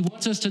people. He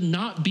wants us to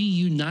not be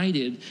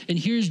united. And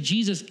here's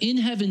Jesus in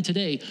heaven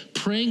today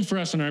praying for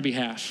us on our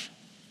behalf.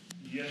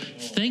 Yes, Lord.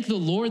 Thank the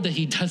Lord that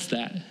he does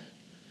that.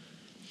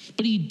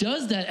 But he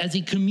does that as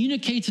he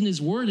communicates in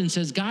his word and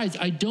says, guys,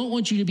 I don't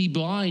want you to be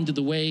blind to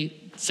the way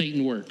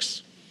Satan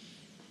works.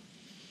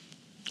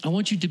 I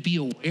want you to be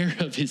aware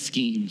of his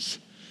schemes.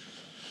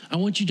 I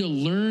want you to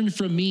learn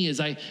from me as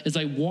I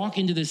walk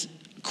into this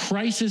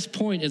crisis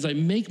point, as I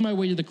make my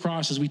way to the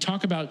cross, as we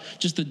talk about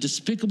just the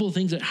despicable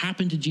things that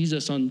happened to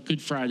Jesus on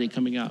Good Friday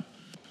coming up.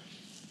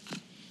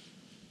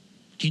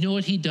 Do you know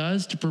what he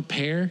does to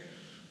prepare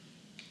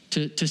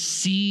to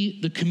see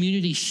the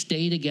community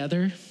stay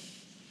together?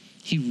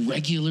 He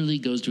regularly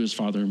goes to his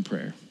Father in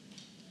prayer.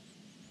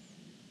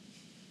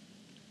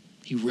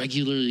 He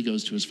regularly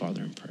goes to his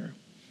Father in prayer.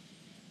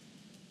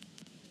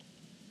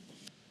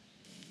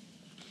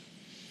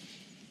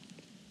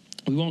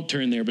 We won't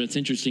turn there, but it's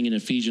interesting in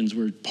Ephesians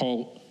where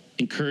Paul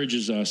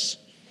encourages us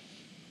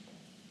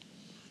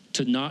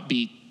to not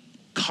be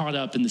caught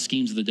up in the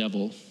schemes of the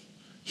devil.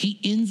 He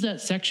ends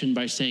that section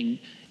by saying,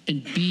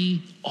 and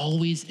be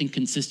always and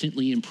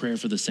consistently in prayer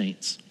for the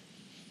saints.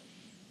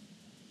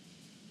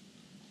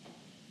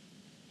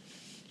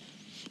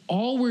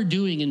 All we're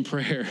doing in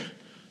prayer,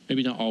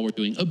 maybe not all we're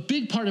doing, a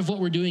big part of what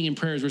we're doing in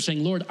prayer is we're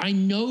saying, Lord, I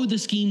know the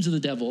schemes of the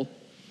devil.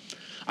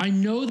 I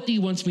know that he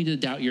wants me to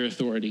doubt your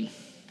authority.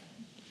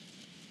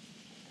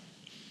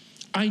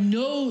 I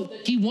know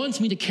that he wants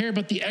me to care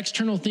about the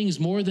external things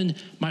more than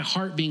my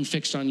heart being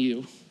fixed on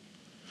you.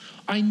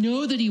 I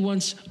know that he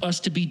wants us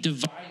to be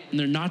divided and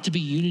there not to be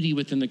unity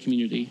within the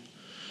community.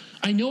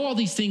 I know all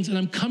these things, and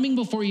I'm coming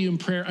before you in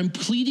prayer. I'm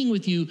pleading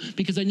with you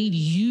because I need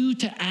you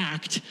to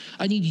act.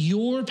 I need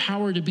your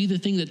power to be the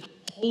thing that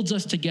holds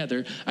us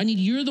together. I need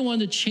you're the one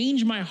to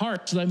change my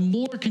heart so that I'm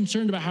more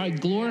concerned about how I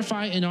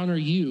glorify and honor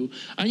you.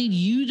 I need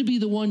you to be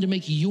the one to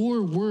make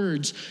your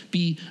words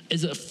be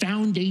as a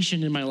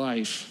foundation in my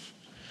life.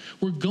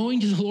 We're going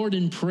to the Lord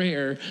in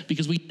prayer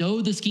because we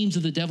know the schemes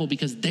of the devil,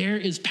 because there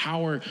is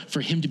power for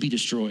him to be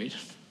destroyed.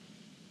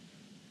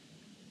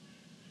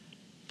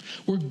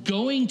 We're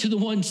going to the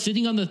one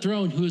sitting on the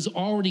throne who has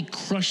already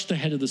crushed the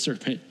head of the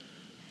serpent.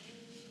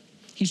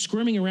 He's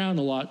squirming around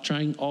a lot,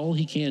 trying all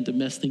he can to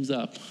mess things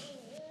up.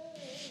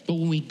 But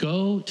when we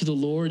go to the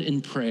Lord in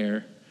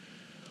prayer,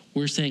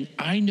 we're saying,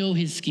 I know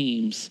his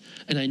schemes,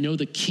 and I know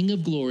the King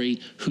of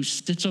glory who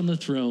sits on the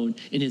throne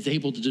and is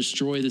able to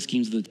destroy the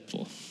schemes of the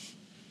devil.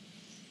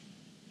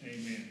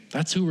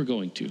 That's who we're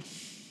going to.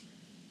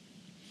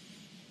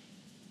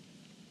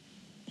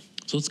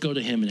 So let's go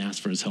to him and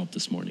ask for his help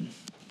this morning.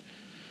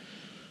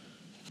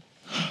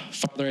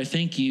 Father, I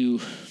thank you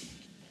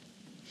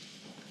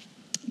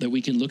that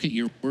we can look at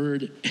your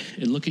word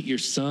and look at your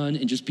Son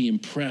and just be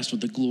impressed with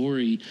the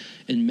glory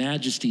and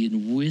majesty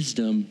and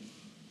wisdom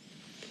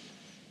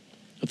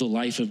of the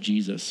life of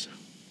Jesus.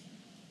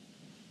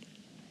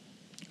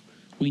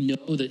 We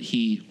know that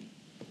he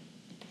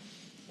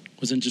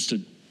wasn't just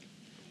an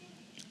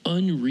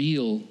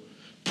unreal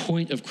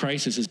point of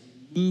crisis as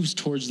he moves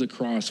towards the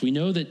cross. We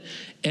know that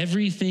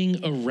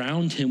everything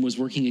around him was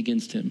working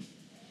against him.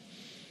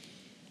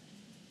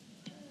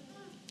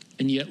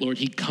 And yet, Lord,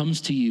 he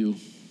comes to you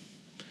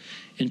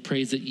and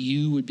prays that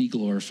you would be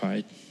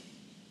glorified.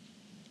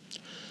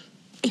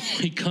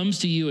 He comes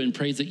to you and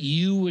prays that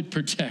you would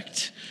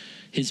protect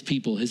his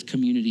people, his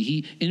community.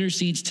 He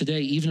intercedes today,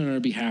 even on our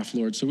behalf,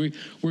 Lord. So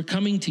we're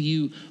coming to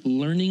you,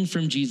 learning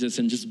from Jesus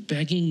and just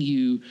begging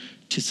you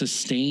to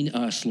sustain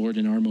us, Lord,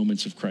 in our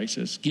moments of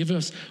crisis. Give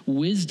us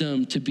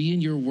wisdom to be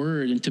in your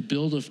word and to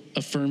build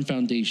a firm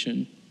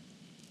foundation.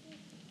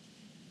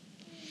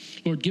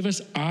 Lord, give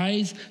us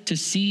eyes to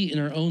see in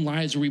our own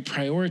lives where we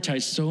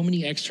prioritize so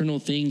many external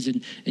things,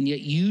 and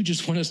yet you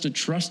just want us to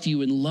trust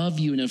you and love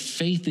you and have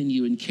faith in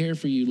you and care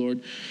for you,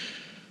 Lord.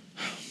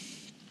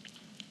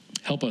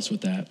 Help us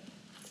with that.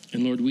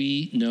 And Lord,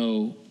 we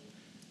know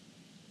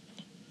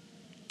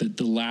that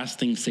the last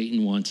thing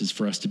Satan wants is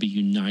for us to be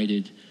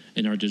united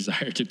in our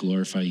desire to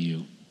glorify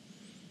you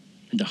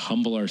and to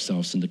humble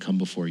ourselves and to come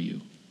before you.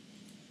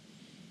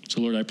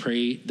 So Lord, I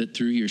pray that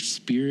through your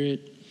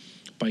Spirit,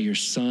 by your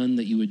Son,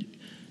 that you would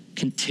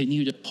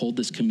continue to hold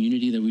this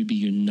community, that we'd be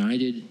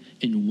united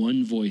in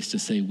one voice to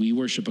say, we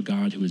worship a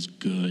God who is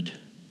good.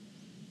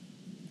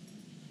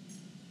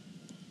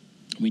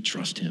 We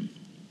trust him.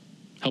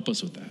 Help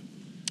us with that.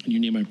 In your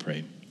name I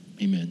pray.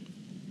 Amen.